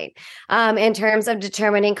limelight, in terms of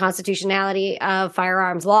determining constitutionality of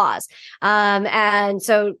firearms laws. And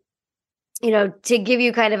so, to give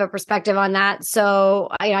you kind of a perspective on that. So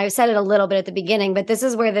I've said it a little bit at the beginning, but this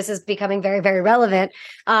is where this is becoming very, very relevant,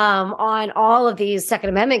 on all of these Second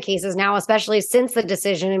Amendment cases now, especially since the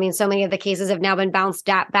decision. I mean, so many of the cases have now been bounced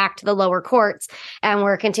back to the lower courts, and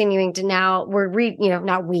we're continuing to not we,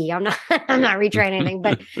 I'm not retrying anything,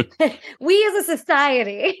 but we as a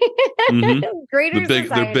society, greater society.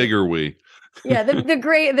 The bigger we. Yeah, the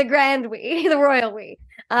grand we, the royal we.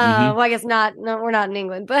 Well, I guess not. No, we're not in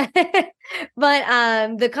England, but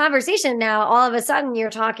the conversation now, all of a sudden, you're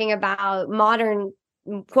talking about modern,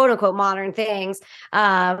 quote unquote, modern things,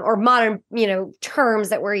 or modern, terms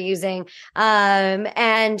that we're using.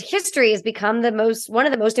 And history has become one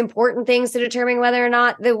of the most important things to determine whether or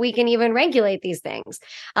not that we can even regulate these things.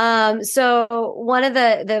 So one of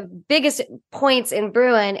the biggest points in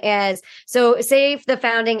Bruen is, so say if the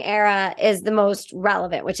founding era is the most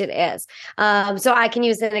relevant, which it is. So I can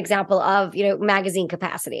use an example of, magazine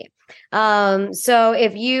capacity. So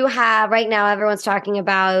if you have right now, everyone's talking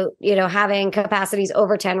about, having capacities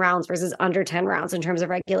over 10 rounds versus under 10 rounds in terms of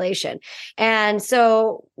regulation. And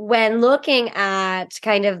so when looking at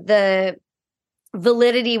kind of the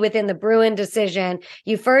validity within the Bruen decision,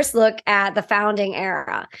 you first look at the founding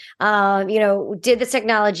era. Did the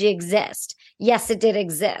technology exist? Yes, it did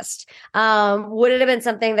exist. Would it have been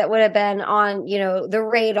something that would have been on, the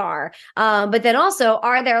radar? But then also,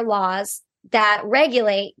 are there laws that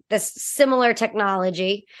regulate this similar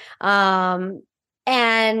technology? And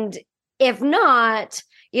if not,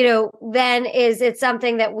 then is it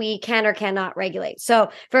something that we can or cannot regulate? So,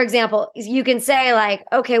 for example, you can say like,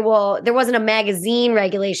 okay, well, there wasn't a magazine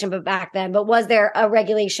regulation back then, but was there a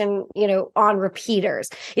regulation, on repeaters?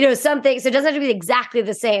 Something, so it doesn't have to be exactly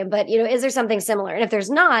the same, but, is there something similar? And if there's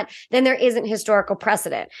not, then there isn't historical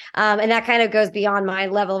precedent. And that kind of goes beyond my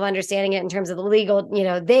level of understanding it in terms of the legal,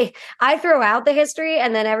 I throw out the history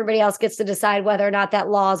and then everybody else gets to decide whether or not that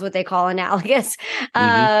law is what they call analogous.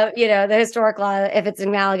 The historic law, if it's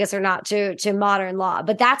analogous or not to modern law.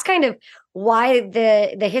 But that's kind of why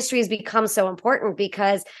the history has become so important,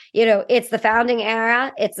 because, it's the founding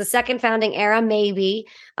era. It's the second founding era, maybe.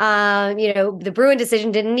 The Bruen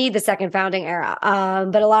decision didn't need the second founding era.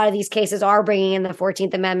 But a lot of these cases are bringing in the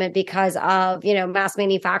 14th Amendment because of, mass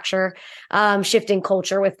manufacture, shifting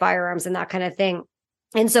culture with firearms and that kind of thing.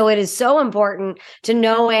 And so it is so important to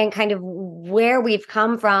knowing kind of where we've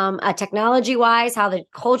come from, technology wise, how the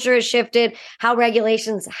culture has shifted, how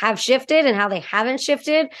regulations have shifted and how they haven't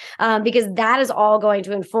shifted, because that is all going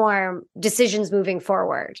to inform decisions moving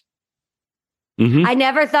forward. I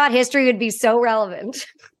never thought history would be so relevant.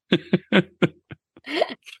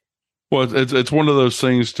 Well, it's one of those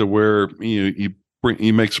things to where you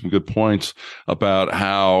make some good points about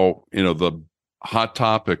how, the hot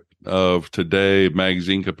topic of today,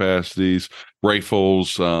 magazine capacities,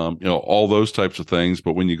 rifles, all those types of things.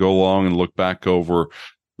 But when you go along and look back over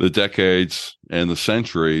the decades and the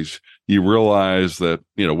centuries, you realize that,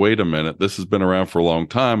 wait a minute, this has been around for a long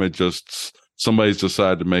time. It just, somebody's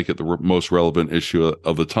decided to make it the most relevant issue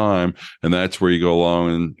of the time. And that's where you go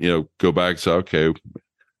along and, go back and say, okay,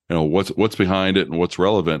 what's behind it and what's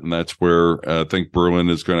relevant. And that's where I think Bruen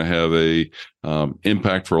is going to have a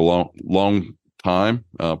impact for a long time,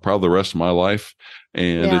 probably the rest of my life.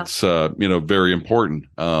 And it's, very important,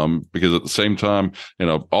 because at the same time,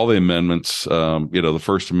 all the amendments, the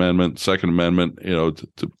First Amendment, Second Amendment,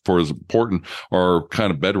 for as important, are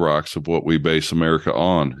kind of bedrocks of what we base America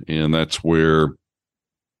on. And that's where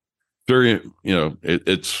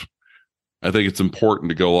I think it's important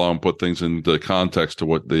to go along and put things into context to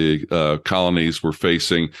what the colonies were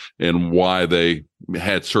facing and why they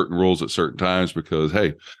had certain rules at certain times, because,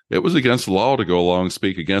 hey, it was against the law to go along and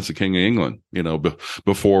speak against the King of England,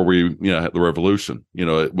 before we, had the Revolution.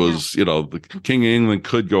 It was, the King of England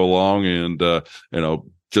could go along and,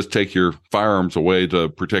 just take your firearms away to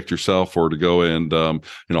protect yourself, or to go and,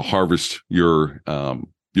 harvest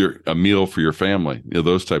a meal for your family,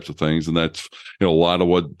 those types of things. And that's, a lot of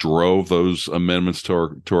what drove those amendments to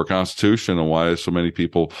our Constitution, and why so many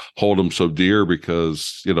people hold them so dear,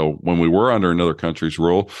 because, when we were under another country's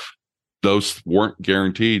rule, those weren't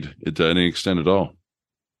guaranteed to any extent at all.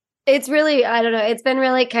 It's really, I don't know, it's been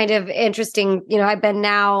really kind of interesting. I've been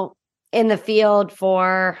now in the field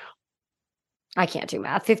for, I can't do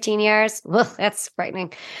math, 15 years. Well, that's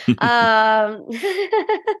frightening.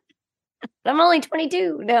 I'm only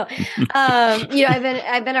 22. No,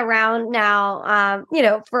 I've been around now,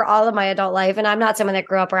 for all of my adult life, and I'm not someone that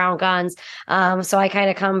grew up around guns. So I kind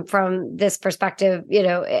of come from this perspective,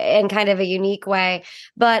 in kind of a unique way.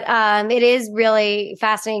 But it is really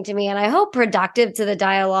fascinating to me, and I hope productive to the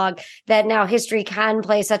dialogue, that now history can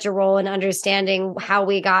play such a role in understanding how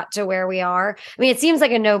we got to where we are. I mean, it seems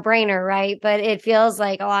like a no-brainer, right? But it feels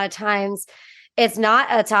like a lot of times it's not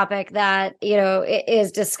a topic that,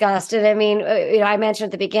 is discussed. And I mean, I mentioned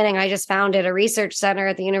at the beginning, I just founded a research center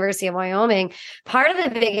at the University of Wyoming. Part of the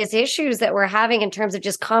biggest issues that we're having in terms of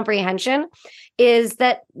just comprehension is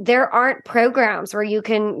that there aren't programs where you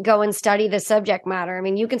can go and study the subject matter. I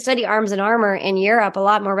mean, you can study arms and armor in Europe a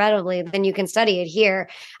lot more readily than you can study it here.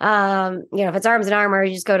 If it's arms and armor,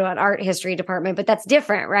 you just go to an art history department, but that's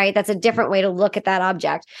different, right? That's a different way to look at that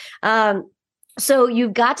object. So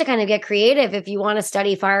you've got to kind of get creative if you want to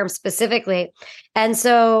study firearms specifically. And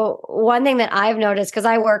so one thing that I've noticed, because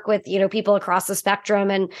I work with, people across the spectrum,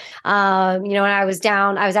 and, when I was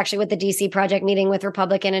actually with the DC project meeting with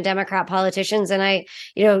Republican and Democrat politicians. And I,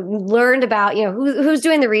 learned about, who's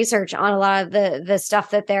doing the research on a lot of the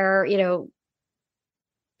stuff that they're,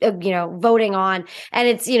 voting on. And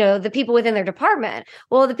it's, the people within their department.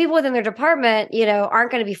 Well, the people within their department, aren't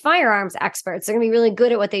going to be firearms experts. They're going to be really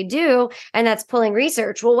good at what they do. And that's pulling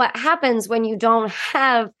research. Well, what happens when you don't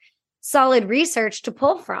have solid research to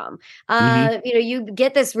pull from? You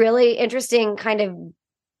get this really interesting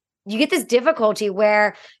you get this difficulty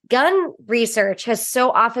where gun research has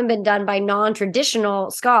so often been done by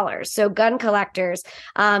non-traditional scholars. So gun collectors,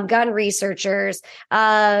 gun researchers,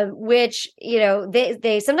 which,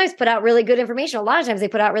 they sometimes put out really good information. A lot of times they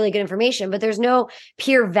put out really good information, but there's no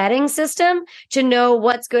peer vetting system to know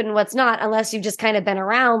what's good and what's not, unless you've just kind of been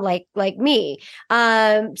around like me.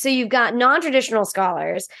 So you've got non-traditional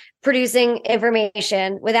scholars producing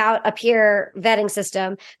information without a peer vetting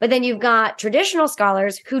system. But then you've got traditional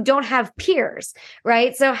scholars who don't have peers,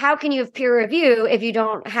 right? So how can you have peer review if you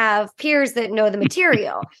don't have peers that know the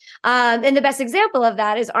material? And the best example of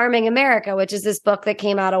that is Arming America, which is this book that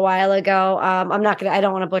came out a while ago. I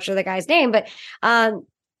don't want to butcher the guy's name, but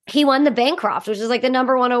he won the Bancroft, which is like the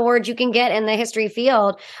 #1 award you can get in the history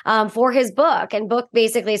field, for his book. And book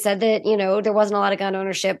basically said that, there wasn't a lot of gun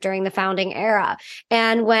ownership during the founding era.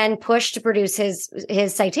 And when pushed to produce his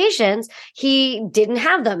citations, he didn't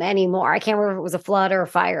have them anymore. I can't remember if it was a flood or a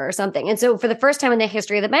fire or something. And so for the first time in the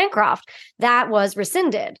history of the Bancroft, that was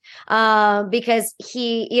rescinded, because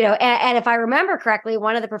he, and if I remember correctly,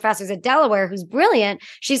 one of the professors at Delaware, who's brilliant,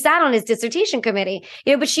 she sat on his dissertation committee,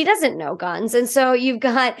 but she doesn't know guns. And so you've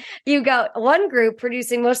got one group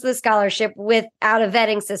producing most of the scholarship without a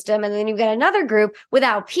vetting system, and then you've got another group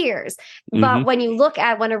without peers. But when you look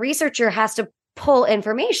at when a researcher has to pull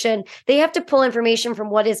information, they have to pull information from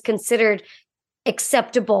what is considered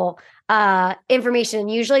acceptable information.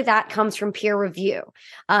 And usually that comes from peer review.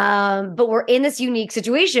 But we're in this unique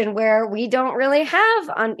situation where we don't really have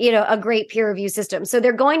a great peer review system. So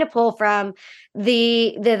they're going to pull from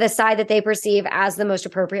the side that they perceive as the most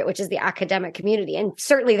appropriate, which is the academic community. And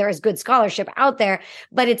certainly there is good scholarship out there,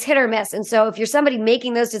 but it's hit or miss. And so if you're somebody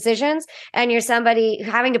making those decisions and you're somebody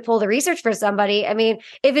having to pull the research for somebody, I mean,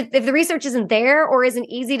 if the research isn't there or isn't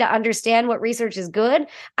easy to understand what research is good,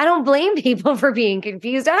 I don't blame people for being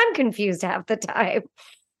confused. I'm confused half the time.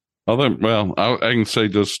 I can say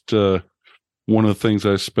just one of the things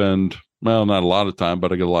I spend, not a lot of time,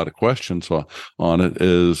 but I get a lot of questions on it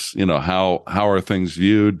is, how are things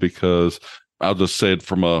viewed? Because I'll just say it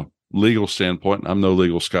from a legal standpoint, I'm no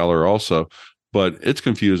legal scholar also, but it's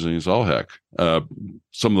confusing as all heck.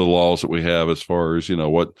 Some of the laws that we have as far as,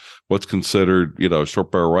 what's considered, a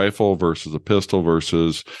short barrel rifle versus a pistol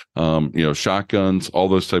versus, shotguns, all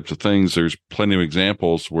those types of things. There's plenty of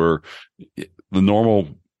examples where the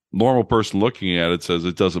normal person looking at it says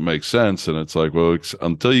it doesn't make sense. And it's like, well,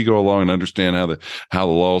 until you go along and understand how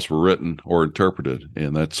the laws were written or interpreted.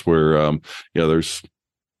 And that's where, there's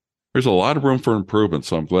a lot of room for improvement.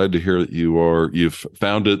 So I'm glad to hear that you've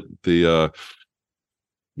founded the,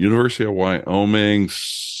 University of Wyoming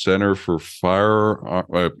Center for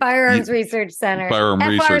Firearms Research Center. Firearm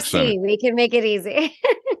Research Center. We can make it easy.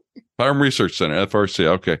 Firearm Research Center, FRC.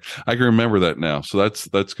 Okay, I can remember that now. So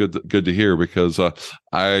that's good to hear, because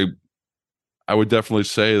I would definitely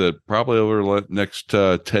say that probably over the next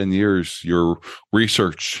 10 years, your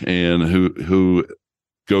research and who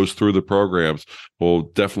goes through the programs will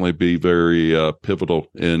definitely be very pivotal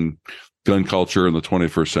in gun culture in the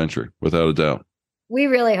 21st century, without a doubt. We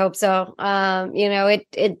really hope so.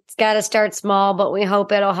 It's got to start small, but we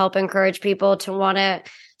hope it'll help encourage people to want to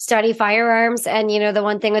study firearms. And, the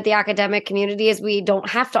one thing with the academic community is we don't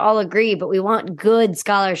have to all agree, but we want good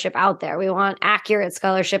scholarship out there. We want accurate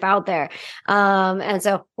scholarship out there. And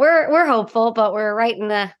so we're hopeful, but we're right in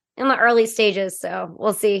the early stages. So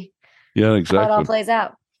we'll see. Yeah, exactly. How it all plays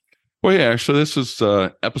out. Well, yeah, actually, this is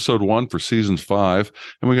episode 1 for season 5,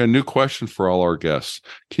 and we got a new question for all our guests.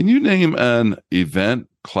 Can you name an event,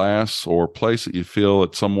 class, or place that you feel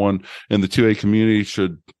that someone in the 2A community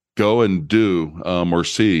should go and do or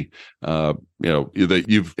see, that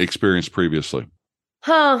you've experienced previously?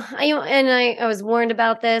 I was warned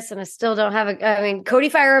about this, and I still don't have Cody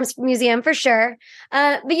Firearms Museum for sure.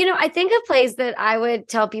 But I think a place that I would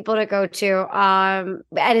tell people to go to, and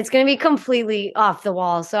it's going to be completely off the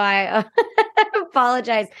wall, so I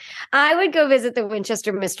apologize. I would go visit the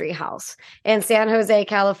Winchester Mystery House in San Jose,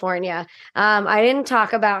 California. I didn't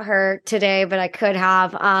talk about her today, but I could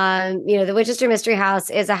have. The Winchester Mystery House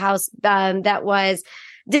is a house that was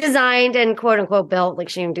designed and quote unquote built, like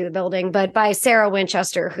she didn't do the building, but by Sarah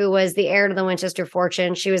Winchester, who was the heir to the Winchester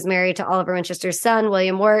fortune. She was married to Oliver Winchester's son,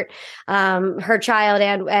 William Wirt. Her child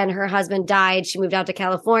and her husband died. She moved out to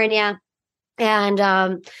California,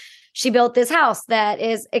 and she built this house that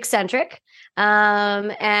is eccentric.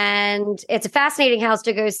 And it's a fascinating house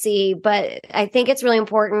to go see, but I think it's really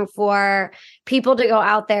important for people to go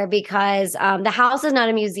out there because the house is not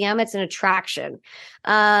a museum, it's an attraction.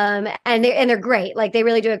 And they're great. Like, they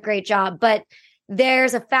really do a great job, but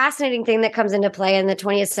there's a fascinating thing that comes into play in the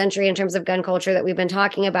 20th century in terms of gun culture that we've been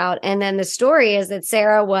talking about. And then the story is that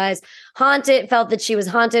Sarah felt that she was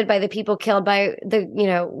haunted by the people killed by the,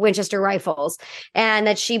 Winchester rifles, and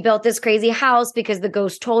that she built this crazy house because the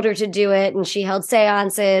ghost told her to do it. And she held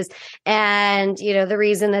seances. And, the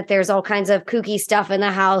reason that there's all kinds of kooky stuff in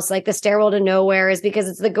the house, like the stairwell to nowhere, is because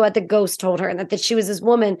it's what the ghost told her, and that she was this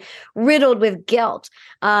woman riddled with guilt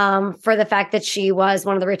for the fact that she was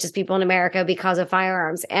one of the richest people in America because of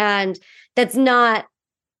firearms. And that's not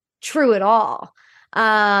true at all.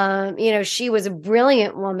 She was a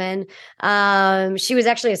brilliant woman. She was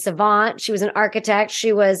actually a savant. She was an architect.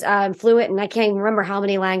 She was fluent in, I can't even remember how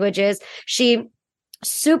many languages. She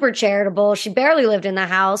super charitable. She barely lived in the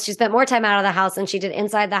house. She spent more time out of the house than she did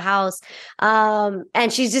inside the house.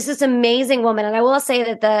 And she's just this amazing woman. And I will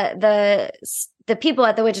say that the people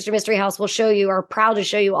at the Winchester Mystery House are proud to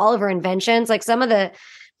show you all of her inventions. Like, some of the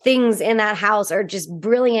things in that house are just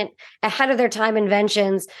brilliant, ahead of their time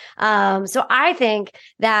inventions. So I think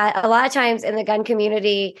that a lot of times in the gun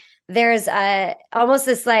community, there's almost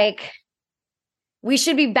this like, we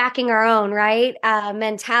should be backing our own, right?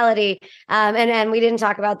 Mentality. And we didn't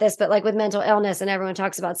talk about this, but like with mental illness, and everyone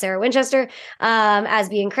talks about Sarah Winchester as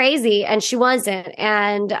being crazy, and she wasn't.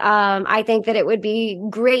 And I think that it would be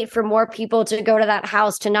great for more people to go to that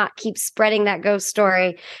house, to not keep spreading that ghost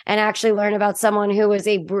story, and actually learn about someone who was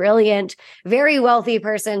a brilliant, very wealthy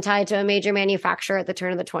person tied to a major manufacturer at the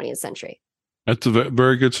turn of the 20th century. That's a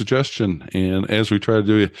very good suggestion. And as we try to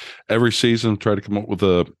do every season, try to come up with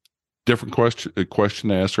a different question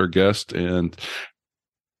to ask our guest, and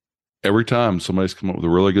every time somebody's come up with a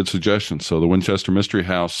really good suggestion. So the Winchester Mystery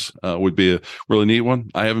House would be a really neat one.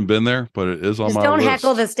 I haven't been there, but it is on my list. Don't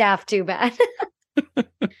heckle the staff too bad.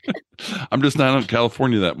 I'm just not in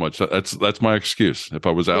California that much. That's my excuse. If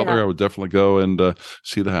I was out there, I would definitely go and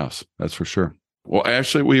see the house. That's for sure. Well,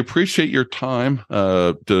 Ashley, we appreciate your time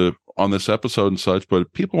on this episode and such, but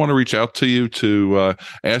if people want to reach out to you to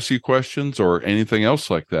ask you questions or anything else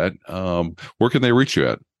like that, where can they reach you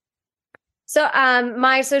at? So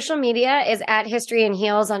my social media is at History and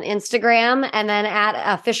Heels on Instagram, and then at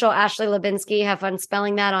official Ashley Hlebinsky. Have fun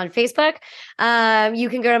spelling that on Facebook. You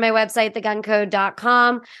can go to my website,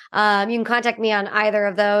 theguncode.com. You can contact me on either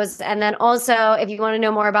of those. And then also, if you want to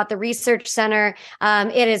know more about the Research Center,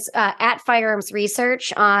 it is at Firearms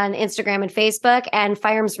Research on Instagram and Facebook, and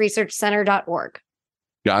firearmsresearchcenter.org.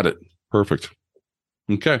 Got it. Perfect.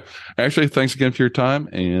 Okay. Ashley, thanks again for your time.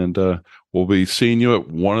 And we'll be seeing you at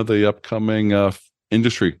one of the upcoming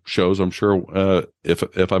industry shows, I'm sure,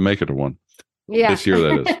 if I make it to one. Yeah. This year,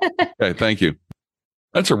 that is. Okay. Thank you.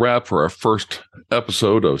 That's a wrap for our first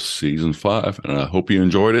episode of Season 5. And I hope you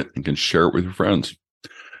enjoyed it and can share it with your friends.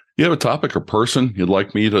 You have a topic or person you'd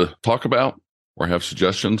like me to talk about or have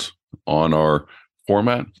suggestions on our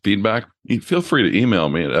format, feedback, feel free to email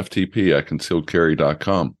me at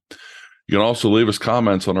ftp@concealedcarry.com. You can also leave us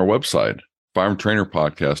comments on our website,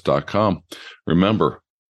 firearmtrainerpodcast.com. Remember,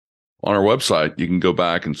 on our website, you can go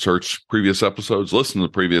back and search previous episodes, listen to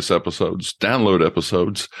previous episodes, download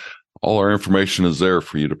episodes. All our information is there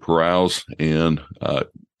for you to peruse and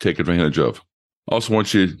take advantage of. I also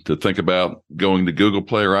want you to think about going to Google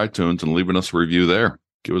Play or iTunes and leaving us a review there.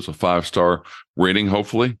 Give us a 5-star rating,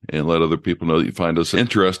 hopefully, and let other people know that you find us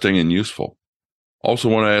interesting and useful. Also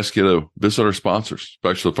want to ask you to visit our sponsors,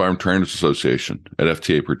 especially the Firearm Trainers Association at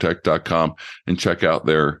ftaprotect.com, and check out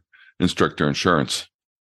their instructor insurance.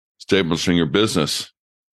 Establishing your business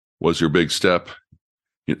was your big step.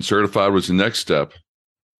 Getting certified was the next step.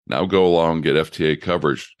 Now go along and get FTA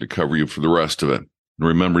coverage to cover you for the rest of it. And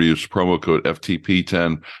remember to use promo code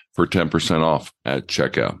FTP10 for 10% off at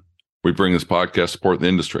checkout. We bring this podcast to support the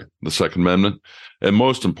industry, the Second Amendment, and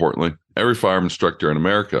most importantly, every firearm instructor in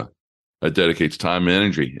America that dedicates time and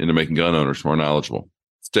energy into making gun owners more knowledgeable.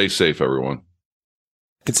 Stay safe, everyone.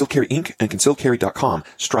 Concealed Carry Inc. and ConcealedCarry.com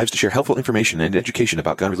strives to share helpful information and education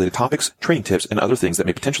about gun-related topics, training tips, and other things that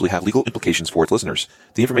may potentially have legal implications for its listeners.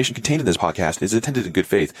 The information contained in this podcast is intended in good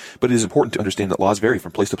faith, but it is important to understand that laws vary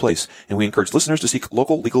from place to place, and we encourage listeners to seek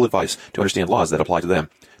local legal advice to understand laws that apply to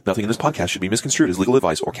them. Nothing in this podcast should be misconstrued as legal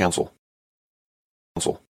advice or counsel.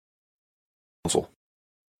 Counsel. Counsel.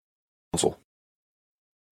 Counsel.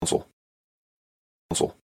 Counsel.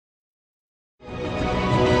 Counsel.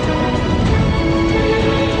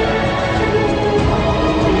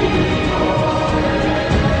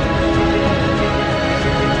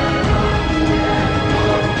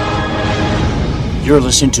 You're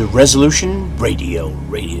listening to Resolution Radio.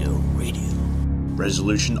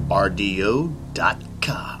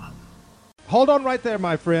 ResolutionRDO.com. Hold on right there,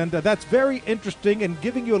 my friend. That's very interesting, and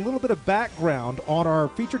giving you a little bit of background on our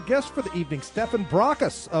featured guest for the evening, Stefan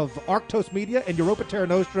Brockus of Arctos Media and Europa Terra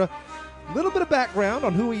Nostra. A little bit of background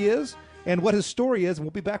on who he is and what his story is, and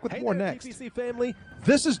we'll be back with more next. PPC family,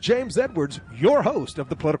 this is James Edwards, your host of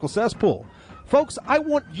the Political Cesspool. Folks, I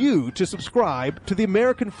want you to subscribe to the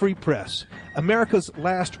American Free Press, America's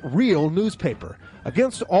last real newspaper.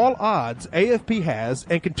 Against all odds, AFP has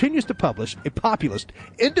and continues to publish a populist,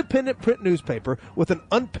 independent print newspaper with an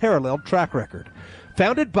unparalleled track record.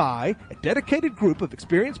 Founded by a dedicated group of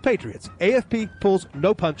experienced patriots, AFP pulls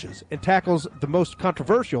no punches and tackles the most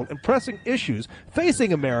controversial and pressing issues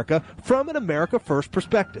facing America from an America First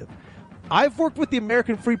perspective. I've worked with the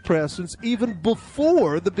American Free Press since even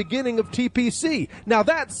before the beginning of TPC. Now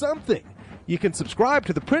that's something. You can subscribe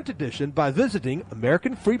to the print edition by visiting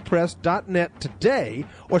AmericanFreePress.net today,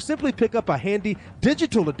 or simply pick up a handy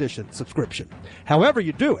digital edition subscription. However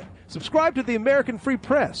you do it, subscribe to the American Free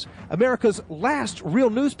Press, America's last real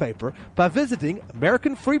newspaper, by visiting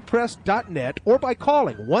AmericanFreePress.net or by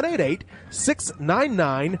calling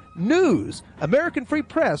 1-888-699-NEWS,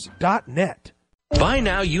 AmericanFreePress.net. By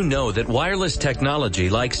now you know that wireless technology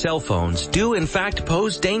like cell phones do in fact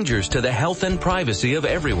pose dangers to the health and privacy of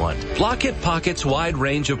everyone. Block-It Pocket's wide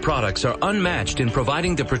range of products are unmatched in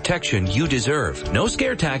providing the protection you deserve. No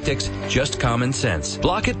scare tactics, just common sense.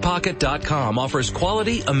 BlockItPocket.com offers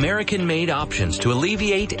quality American-made options to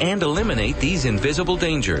alleviate and eliminate these invisible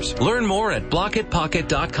dangers. Learn more at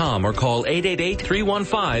BlockItPocket.com or call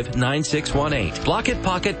 888-315-9618.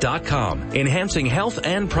 BlockItPocket.com, enhancing health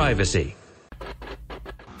and privacy.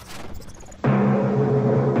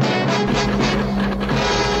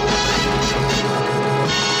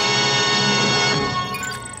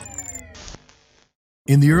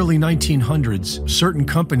 In the early 1900s, certain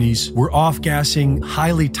companies were off-gassing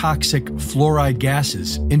highly toxic fluoride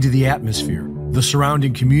gases into the atmosphere. The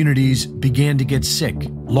surrounding communities began to get sick.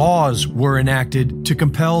 Laws were enacted to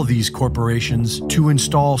compel these corporations to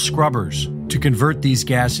install scrubbers to convert these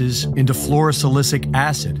gases into fluorosilicic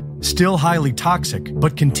acid, still highly toxic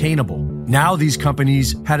but containable. Now these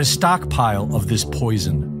companies had a stockpile of this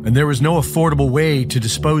poison. and there was no affordable way to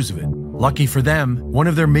dispose of it. Lucky for them, one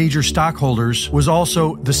of their major stockholders was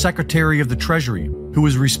also the Secretary of the Treasury, who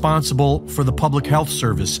was responsible for the Public Health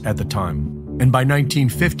Service at the time. And by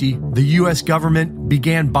 1950, the U.S. government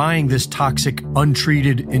began buying this toxic,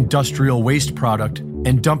 untreated industrial waste product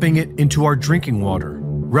and dumping it into our drinking water.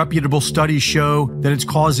 Reputable studies show that it's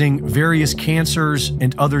causing various cancers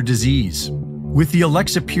and other disease. With the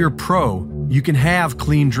Alexa Pure Pro, you can have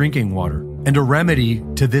clean drinking water and a remedy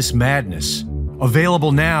to this madness.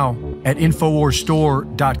 Available now at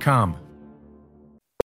InfoWarsStore.com.